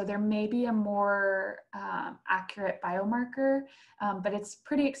athletes. And so there may be a more accurate biomarker, but it's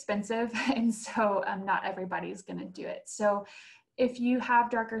pretty expensive. And so not everybody's going to do it. So if you have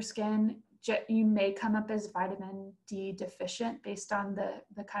darker skin, you may come up as vitamin D deficient based on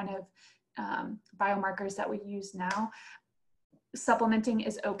the kind of biomarkers that we use now. Supplementing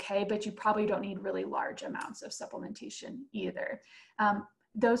is okay, but you probably don't need really large amounts of supplementation either.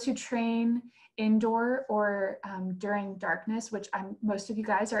 Those who train indoor or during darkness, which most of you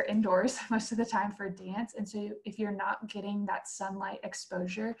guys are indoors most of the time for dance. And so if you're not getting that sunlight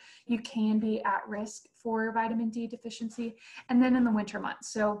exposure, you can be at risk for vitamin D deficiency. And then in the winter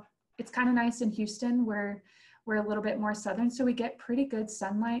months. So it's kind of nice in Houston where we're a little bit more southern. So we get pretty good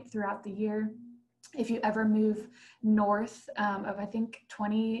sunlight throughout the year. If you ever move north of, I think,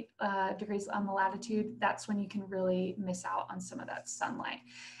 20 degrees on the latitude, that's when you can really miss out on some of that sunlight.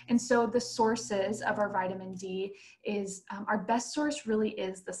 And so the sources of our vitamin D is, our best source really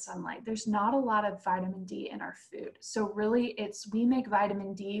is the sunlight. There's not a lot of vitamin D in our food. So really we make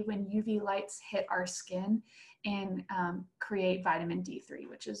vitamin D when UV lights hit our skin and create vitamin D3,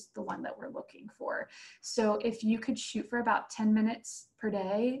 which is the one that we're looking for. So if you could shoot for about 10 minutes per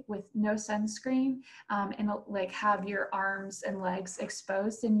day with no sunscreen and have your arms and legs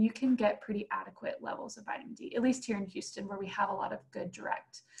exposed, then you can get pretty adequate levels of vitamin D, at least here in Houston where we have a lot of good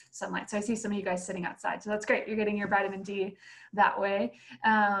direct sunlight. So I see some of you guys sitting outside, so that's great. You're getting your vitamin D that way.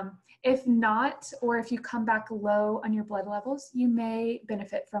 If not, or if you come back low on your blood levels, you may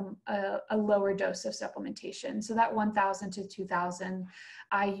benefit from a lower dose of supplementation. So that 1,000 to 2,000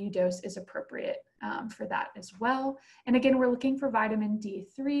 IU dose is appropriate for that as well. And again, we're looking for vitamin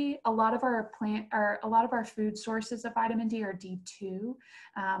D3. A lot of our food sources of vitamin D are D2,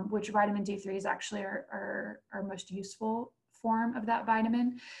 which vitamin D3 is actually our most useful form of that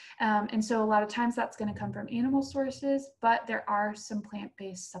vitamin. And so a lot of times that's going to come from animal sources, but there are some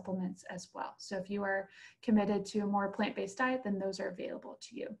plant-based supplements as well. So if you are committed to a more plant-based diet, then those are available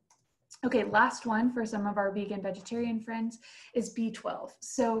to you. Okay, last one for some of our vegan vegetarian friends is B12.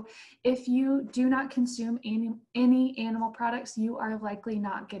 So if you do not consume any animal products, you are likely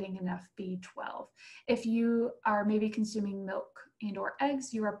not getting enough B12. If you are maybe consuming milk and or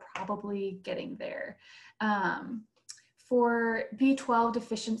eggs, you are probably getting there. For B12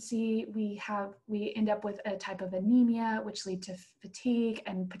 deficiency, we end up with a type of anemia, which lead to fatigue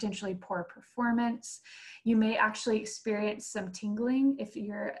and potentially poor performance. You may actually experience some tingling if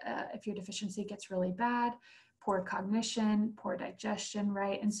your deficiency gets really bad, poor cognition, poor digestion,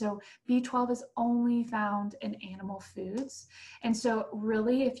 right? And so B12 is only found in animal foods. And so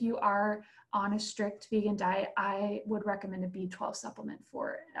really, if you are on a strict vegan diet, I would recommend a B12 supplement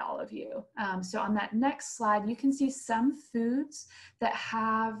for all of you. So on that next slide, you can see some foods that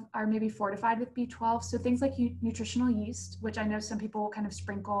are maybe fortified with B12. So things like nutritional yeast, which I know some people will kind of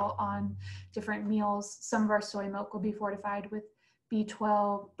sprinkle on different meals. Some of our soy milk will be fortified with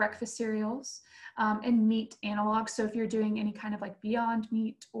B12 breakfast cereals, and meat analogs. So if you're doing any kind of like Beyond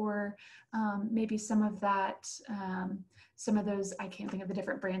Meat or maybe some of that, some of those, I can't think of the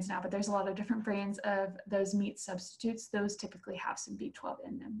different brands now, but there's a lot of different brands of those meat substitutes. Those typically have some B12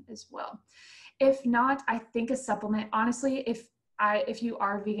 in them as well. If not, I think a supplement, honestly, if you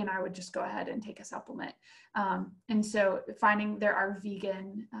are vegan, I would just go ahead and take a supplement. And so finding there are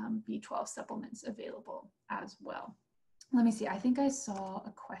vegan B12 supplements available as well. Let me see, I think I saw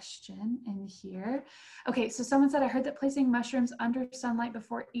a question in here. Okay, so someone said, I heard that placing mushrooms under sunlight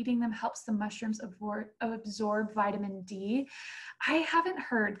before eating them helps the mushrooms absorb vitamin D. I haven't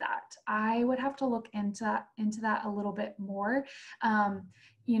heard that. I would have to look into that a little bit more.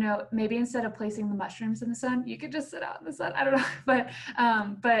 You know, maybe instead of placing the mushrooms in the sun, you could just sit out in the sun. I don't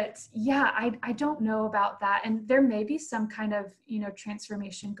know, but yeah, I don't know about that. And there may be some kind of, you know,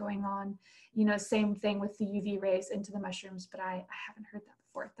 transformation going on, you know, same thing with the UV rays into the mushrooms, but I haven't heard that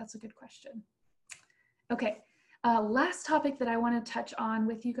before. That's a good question. Okay. Last topic that I want to touch on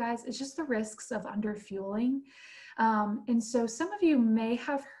with you guys is just the risks of underfueling. And so some of you may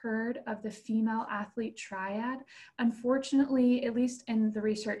have heard of the female athlete triad. Unfortunately, at least in the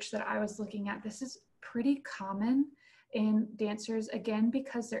research that I was looking at, this is pretty common in dancers, again,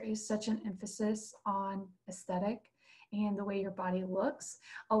 because there is such an emphasis on aesthetic and the way your body looks.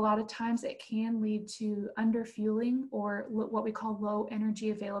 A lot of times it can lead to underfueling, or what we call low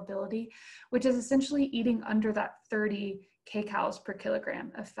energy availability, which is essentially eating under that 30 kcals per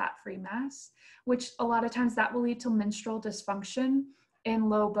kilogram of fat-free mass, which a lot of times that will lead to menstrual dysfunction and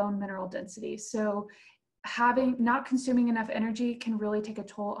low bone mineral density. So not consuming enough energy can really take a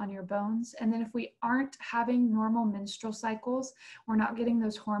toll on your bones. And then if we aren't having normal menstrual cycles, we're not getting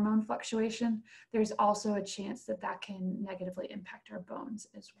those hormone fluctuation, there's also a chance that that can negatively impact our bones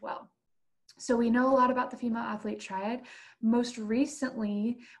as well. So we know a lot about the female athlete triad. Most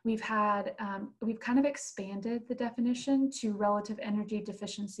recently, we've kind of expanded the definition to relative energy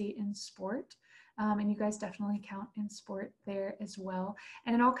deficiency in sport. And you guys definitely count in sport there as well.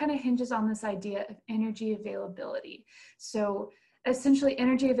 And it all kind of hinges on this idea of energy availability. So essentially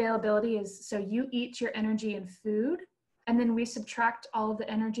energy availability is, so you eat your energy in food, and then we subtract all of the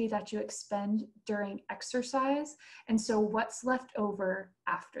energy that you expend during exercise. And so what's left over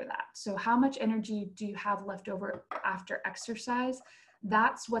after that? So how much energy do you have left over after exercise?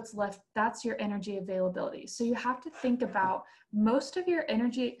 That's what's left, that's your energy availability. So you have to think about most of your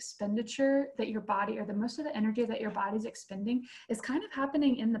energy expenditure that your body, or most of the energy that your body's expending is kind of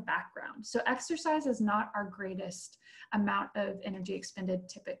happening in the background. So exercise is not our greatest amount of energy expended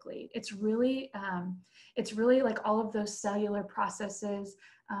typically. It's really like all of those cellular processes,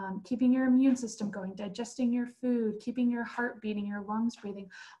 keeping your immune system going, digesting your food, keeping your heart beating, your lungs breathing,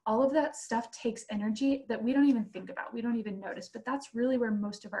 all of that stuff takes energy that we don't even think about, we don't even notice, but that's really where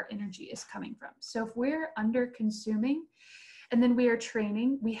most of our energy is coming from. So if we're under consuming and then we are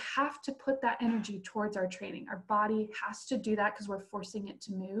training, we have to put that energy towards our training. Our body has to do that because we're forcing it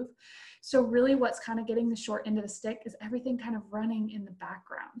to move. So really what's kind of getting the short end of the stick is everything kind of running in the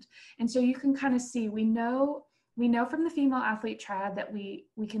background. And so you can kind of see, we know from the female athlete triad that we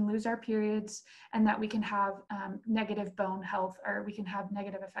can lose our periods and that we can have negative bone health, or we can have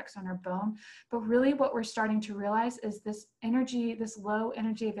negative effects on our bone. But really what we're starting to realize is this low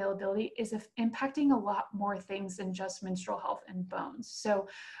energy availability is impacting a lot more things than just menstrual health and bones. So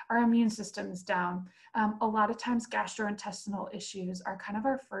our immune system's down. A lot of times gastrointestinal issues are kind of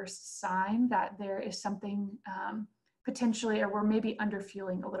our first sign that there is something potentially, or we're maybe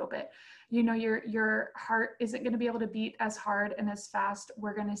underfueling a little bit. You know, your heart isn't going to be able to beat as hard and as fast.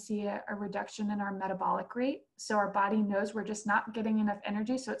 We're going to see a reduction in our metabolic rate. So our body knows we're just not getting enough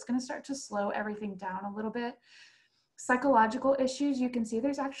energy. So it's going to start to slow everything down a little bit. Psychological issues, you can see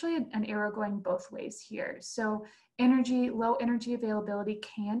there's actually an arrow going both ways here. So low energy availability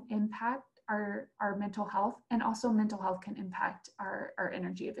can impact our mental health, and also mental health can impact our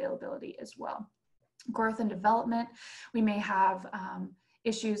energy availability as well. Growth and development, we may have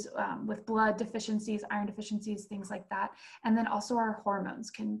issues with blood deficiencies, iron deficiencies, things like that. And then also our hormones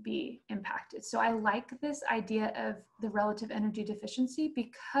can be impacted. So I like this idea of the relative energy deficiency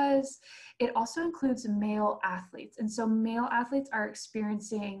because it also includes male athletes. And so male athletes are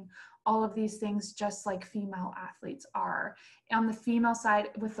experiencing all of these things just like female athletes are. On the female side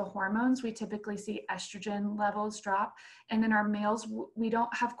with the hormones, we typically see estrogen levels drop. And in our males, we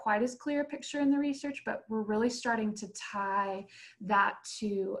don't have quite as clear a picture in the research, but we're really starting to tie that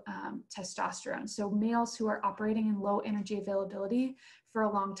to testosterone. So males who are operating in low energy availability for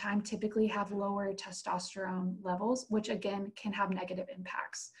a long time typically have lower testosterone levels, which again can have negative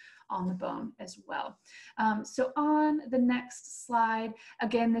impacts on the bone as well. So on the next slide,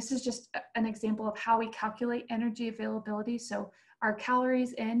 again, this is just an example of how we calculate energy availability. So our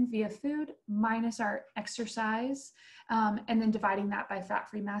calories in via food minus our exercise, and then dividing that by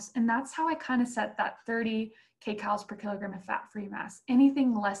fat-free mass. And that's how I kind of set that 30 kcals per kilogram of fat-free mass.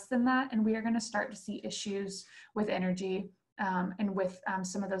 Anything less than that, and we are going to start to see issues with energy and with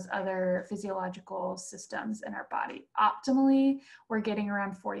some of those other physiological systems in our body. Optimally, we're getting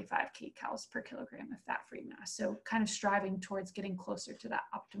around 45 kcals per kilogram of fat-free mass. So kind of striving towards getting closer to that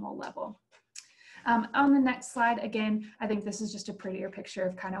optimal level. On the next slide, again, I think this is just a prettier picture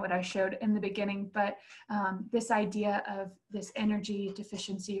of kind of what I showed in the beginning, but this idea of this energy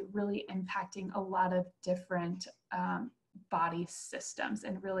deficiency really impacting a lot of different body systems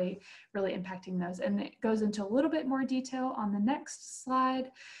and really impacting those. And it goes into a little bit more detail on the next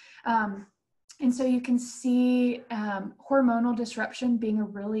slide. And so you can see hormonal disruption being a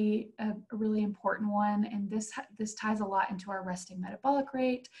really important one. And this ties a lot into our resting metabolic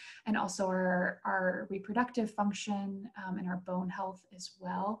rate and also our reproductive function and our bone health as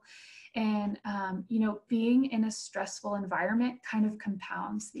well. And, you know, being in a stressful environment kind of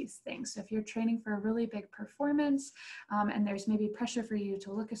compounds these things. So if you're training for a really big performance and there's maybe pressure for you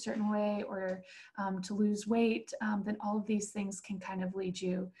to look a certain way or to lose weight, then all of these things can kind of lead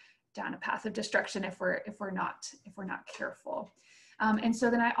you down a path of destruction if we're not careful. And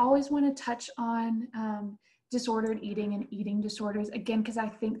so then I always want to touch on disordered eating and eating disorders, again, because I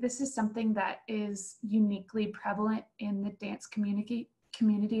think this is something that is uniquely prevalent in the dance community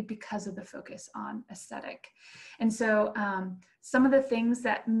because of the focus on aesthetic. And so some of the things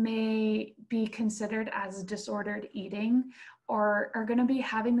that may be considered as disordered eating are going to be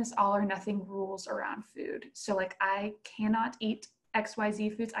having this all or nothing rules around food. So like, I cannot eat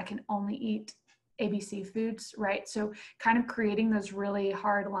XYZ foods, I can only eat ABC foods, right? So kind of creating those really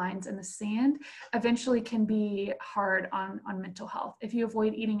hard lines in the sand eventually can be hard on mental health. If you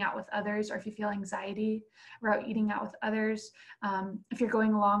avoid eating out with others, or if you feel anxiety about eating out with others, if you're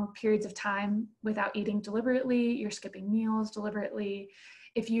going long periods of time without eating deliberately, you're skipping meals deliberately,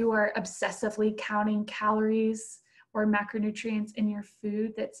 if you are obsessively counting calories or macronutrients in your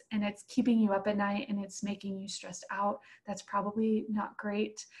food and it's keeping you up at night and it's making you stressed out, that's probably not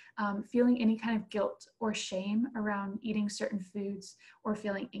great. Feeling any kind of guilt or shame around eating certain foods or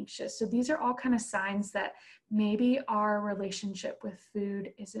feeling anxious. So these are all kind of signs that maybe our relationship with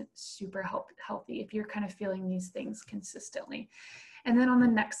food isn't super healthy if you're kind of feeling these things consistently. And then on the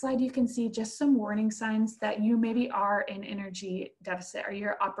next slide, you can see just some warning signs that you maybe are in energy deficit or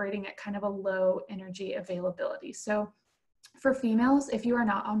you're operating at kind of a low energy availability. So for females, if you are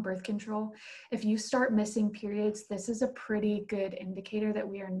not on birth control, if you start missing periods, this is a pretty good indicator that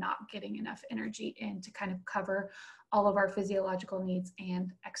we are not getting enough energy in to kind of cover all of our physiological needs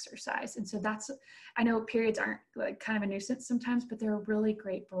and exercise. And so that's, I know periods aren't like kind of a nuisance sometimes, but they're a really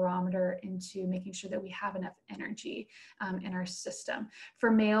great barometer into making sure that we have enough energy in our system.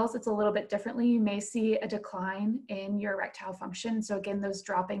 For males, it's a little bit differently. You may see a decline in your erectile function. So again, those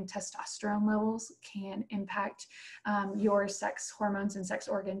dropping testosterone levels can impact your sex hormones and sex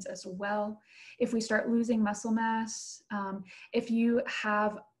organs as well. If we start losing muscle mass, if you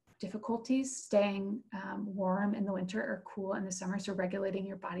have difficulties staying warm in the winter or cool in the summer, so regulating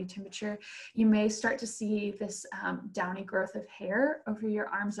your body temperature, you may start to see this downy growth of hair over your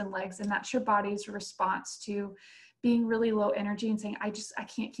arms and legs, and that's your body's response to being really low energy and saying, I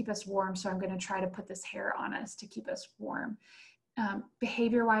can't keep us warm, so I'm going to try to put this hair on us to keep us warm.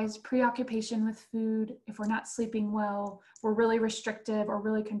 Behavior-wise, preoccupation with food, if we're not sleeping well, we're really restrictive or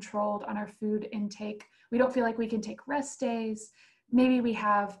really controlled on our food intake, we don't feel like we can take rest days, maybe we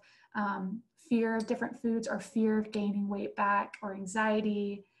have fear of different foods or fear of gaining weight back or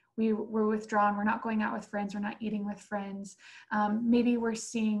anxiety. We're withdrawn. We're not going out with friends. We're not eating with friends. Maybe we're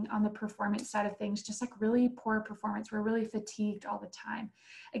seeing on the performance side of things, just like really poor performance. We're really fatigued all the time.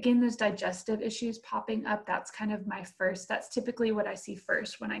 Again, those digestive issues popping up, that's typically what I see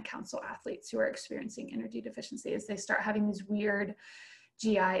first when I counsel athletes who are experiencing energy deficiency, is they start having these weird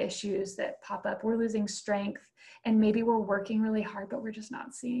GI issues that pop up. We're losing strength and maybe we're working really hard, but we're just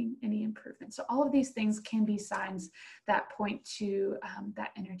not seeing any improvement. So all of these things can be signs that point to that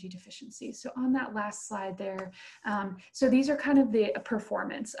energy deficiency. So on that last slide there, so these are kind of the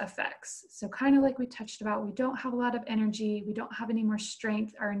performance effects. So kind of like we touched about, we don't have a lot of energy, we don't have any more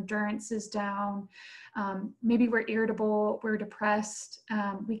strength, our endurance is down, maybe we're irritable, we're depressed,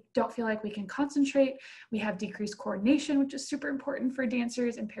 we don't feel like we can concentrate, we have decreased coordination, which is super important for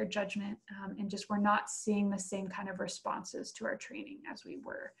dancers, impaired judgment, and just we're not seeing the same kind of responses to our training as we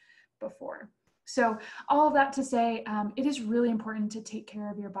were before. So all of that to say, it is really important to take care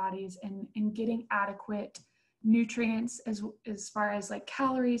of your bodies and getting adequate nutrients as far as like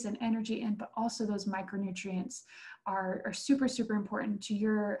calories and energy in, but also those micronutrients are super, super important to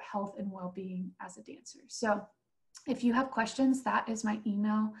your health and well-being as a dancer. So if you have questions, that is my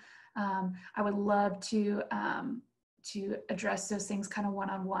email. I would love to address those things kind of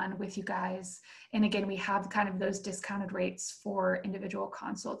one-on-one with you guys. And again, we have kind of those discounted rates for individual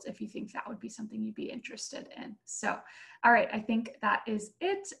consults if you think that would be something you'd be interested in. So, all right, I think that is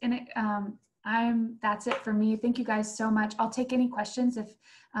it. And that's it for me. Thank you guys so much. I'll take any questions if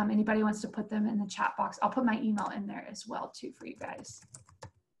anybody wants to put them in the chat box. I'll put my email in there as well too for you guys.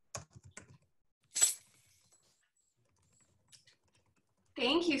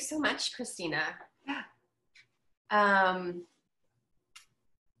 Thank you so much, Christina. Yeah.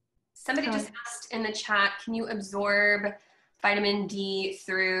 Somebody just asked in the chat, can you absorb vitamin D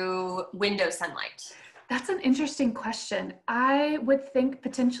through window sunlight? That's an interesting question. I would think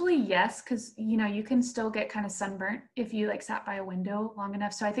potentially yes, because you can still get kind of sunburnt if you like sat by a window long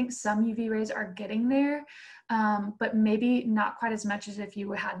enough. So I think some UV rays are getting there, but maybe not quite as much as if you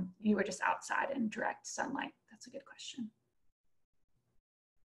were just outside in direct sunlight. That's a good question.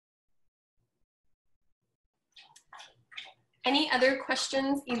 Any other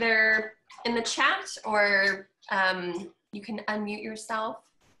questions, either in the chat or you can unmute yourself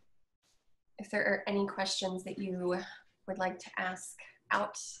if there are any questions that you would like to ask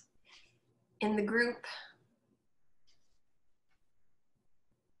out in the group.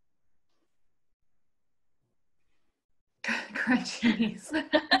 Crunchies.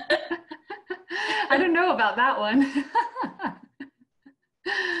 I don't know about that one.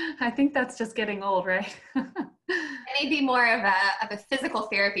 I think that's just getting old, right? It may be more of a physical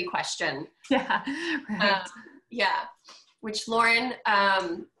therapy question. Yeah, right. Yeah, which Lauren,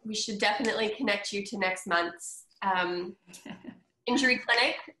 we should definitely connect you to next month's injury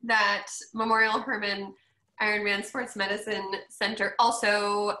clinic that Memorial Hermann Ironman Sports Medicine Center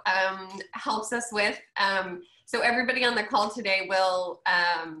also helps us with. So everybody on the call today will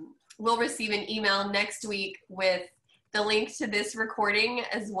receive an email next week with the link to this recording,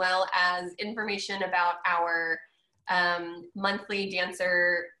 as well as information about our monthly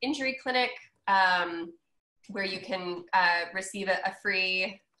dancer injury clinic, where you can receive a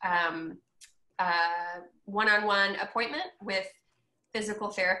free one-on-one appointment with physical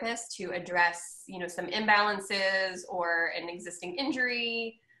therapists to address, some imbalances or an existing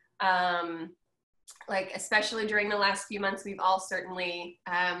injury. Like especially during the last few months, we've all certainly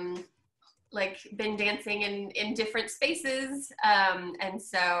been dancing in different spaces. And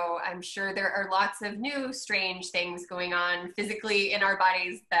so I'm sure there are lots of new strange things going on physically in our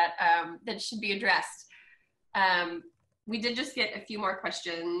bodies that, that should be addressed. We did just get a few more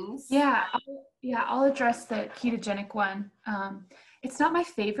questions. Yeah, I'll address the ketogenic one. It's not my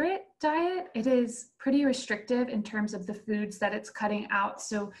favorite diet. It is pretty restrictive in terms of the foods that it's cutting out.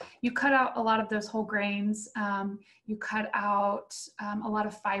 So you cut out a lot of those whole grains. You cut out a lot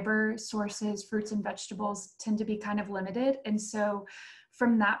of fiber sources. Fruits and vegetables tend to be kind of limited. And so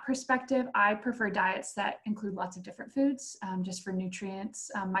from that perspective, I prefer diets that include lots of different foods, just for nutrients,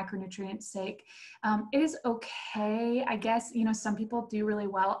 micronutrients sake. It is okay, I guess. Some people do really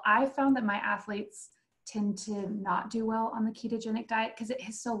well. I found that my athletes tend to not do well on the ketogenic diet because it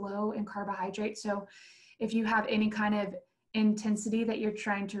is so low in carbohydrates. So if you have any kind of intensity that you're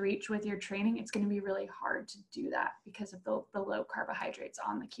trying to reach with your training, it's going to be really hard to do that because of the low carbohydrates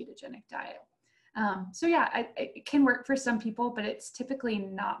on the ketogenic diet. So yeah, it can work for some people, but it's typically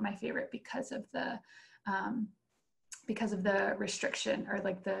not my favorite because of the restriction, or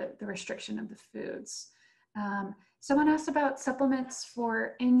like the restriction of the foods. Someone asked about supplements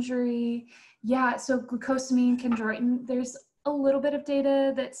for injury. Yeah, so glucosamine, chondroitin, there's a little bit of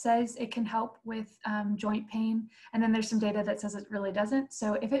data that says it can help with joint pain. And then there's some data that says it really doesn't.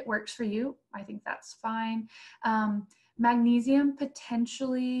 So if it works for you, I think that's fine. Magnesium,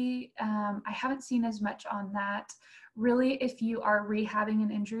 potentially, I haven't seen as much on that. Really, if you are rehabbing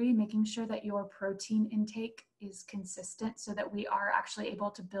an injury, making sure that your protein intake is consistent so that we are actually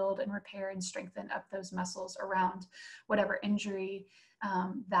able to build and repair and strengthen up those muscles around whatever injury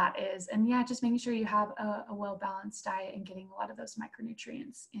that is. And yeah, just making sure you have a well-balanced diet and getting a lot of those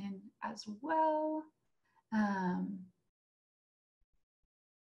micronutrients in as well.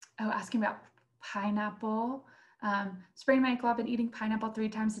 Asking about pineapple. Sprained my ankle, I've been eating pineapple 3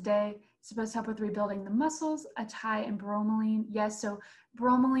 times a day. It's supposed to help with rebuilding the muscles. It's high in bromelain. Yes, so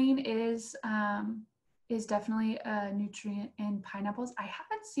bromelain is definitely a nutrient in pineapples. I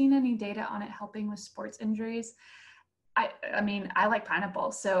haven't seen any data on it helping with sports injuries. I mean, I like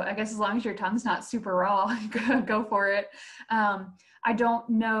pineapple, so I guess as long as your tongue's not super raw, go for it. I don't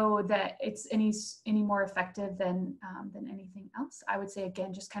know that it's any more effective than anything else. I would say,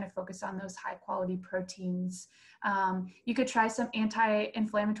 again, just kind of focus on those high quality proteins. You could try some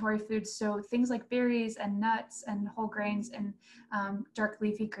anti-inflammatory foods. So things like berries and nuts and whole grains and dark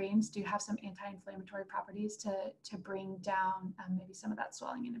leafy greens do have some anti-inflammatory properties to bring down maybe some of that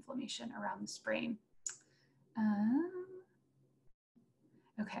swelling and inflammation around the sprain.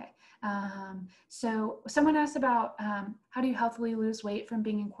 Okay. So someone asked about how do you healthily lose weight from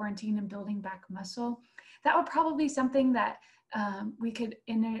being in quarantine and building back muscle? That would probably be something that we could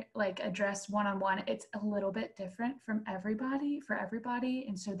address one-on-one. It's a little bit different for everybody.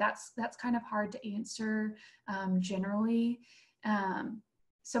 And so that's kind of hard to answer generally.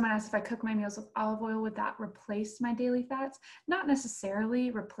 Someone asked if I cook my meals with olive oil, would that replace my daily fats? Not necessarily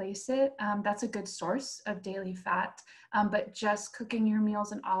replace it. That's a good source of daily fat, but just cooking your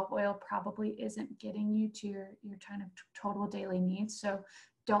meals in olive oil probably isn't getting you to your kind of total daily needs. So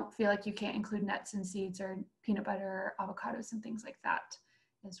don't feel like you can't include nuts and seeds or peanut butter or avocados and things like that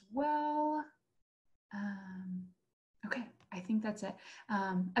as well. Okay, I think that's it.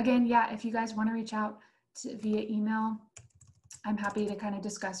 Again, yeah, if you guys want to reach out via email, I'm happy to kind of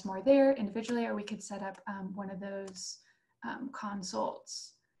discuss more there individually, or we could set up one of those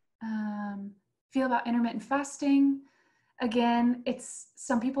consults. Feel about intermittent fasting. Again,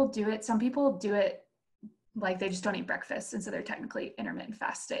 some people do it like they just don't eat breakfast, and so they're technically intermittent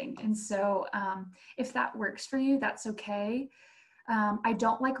fasting. And so if that works for you, that's okay. I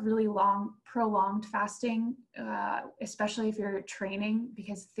don't like really prolonged fasting, especially if you're training,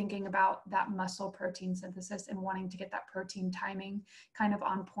 because thinking about that muscle protein synthesis and wanting to get that protein timing kind of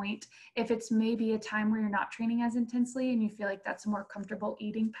on point. If it's maybe a time where you're not training as intensely and you feel like that's a more comfortable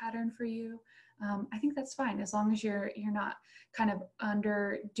eating pattern for you, I think that's fine, as long as you're not kind of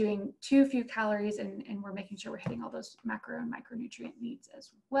under doing too few calories and we're making sure we're hitting all those macro and micronutrient needs as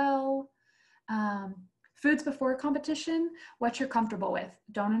well. Foods before competition, what you're comfortable with.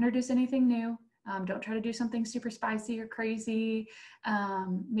 Don't introduce anything new. Don't try to do something super spicy or crazy.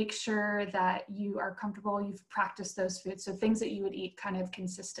 Make sure that you are comfortable, you've practiced those foods. So things that you would eat kind of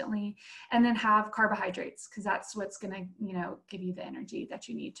consistently, and then have carbohydrates, because that's what's gonna, give you the energy that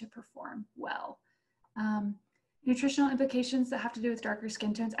you need to perform well. Nutritional implications that have to do with darker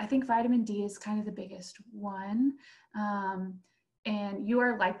skin tones. I think vitamin D is kind of the biggest one. And you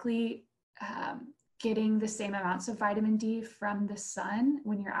are likely getting the same amounts of vitamin D from the sun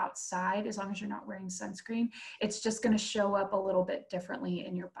when you're outside, as long as you're not wearing sunscreen. It's just going to show up a little bit differently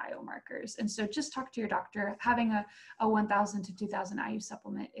in your biomarkers. And so just talk to your doctor. Having a 1,000 to 2,000 IU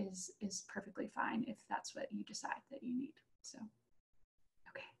supplement is perfectly fine if that's what you decide that you need. So,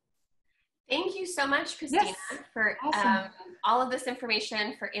 okay. Thank you so much, Christina, for awesome. all of this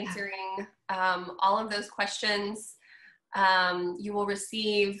information, for answering all of those questions. You will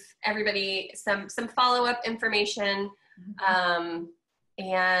receive, everybody, some follow-up information.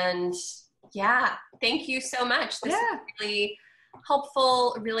 And yeah, thank you so much. This was really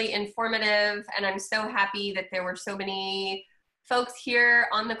helpful, really informative, and I'm so happy that there were so many folks here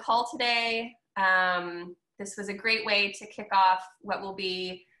on the call today. This was a great way to kick off what will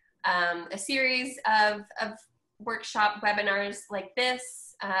be a series of workshop webinars like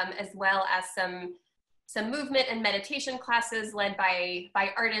this, as well as some movement and meditation classes led by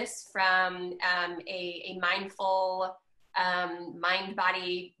artists from a mindful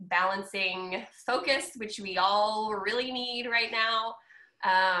mind-body balancing focus, which we all really need right now.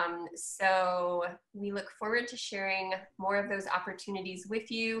 So we look forward to sharing more of those opportunities with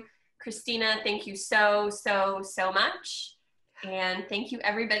you. Christina, thank you so much. And thank you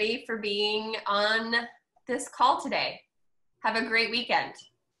everybody for being on this call today. Have a great weekend.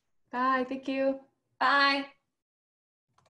 Bye, thank you. Bye.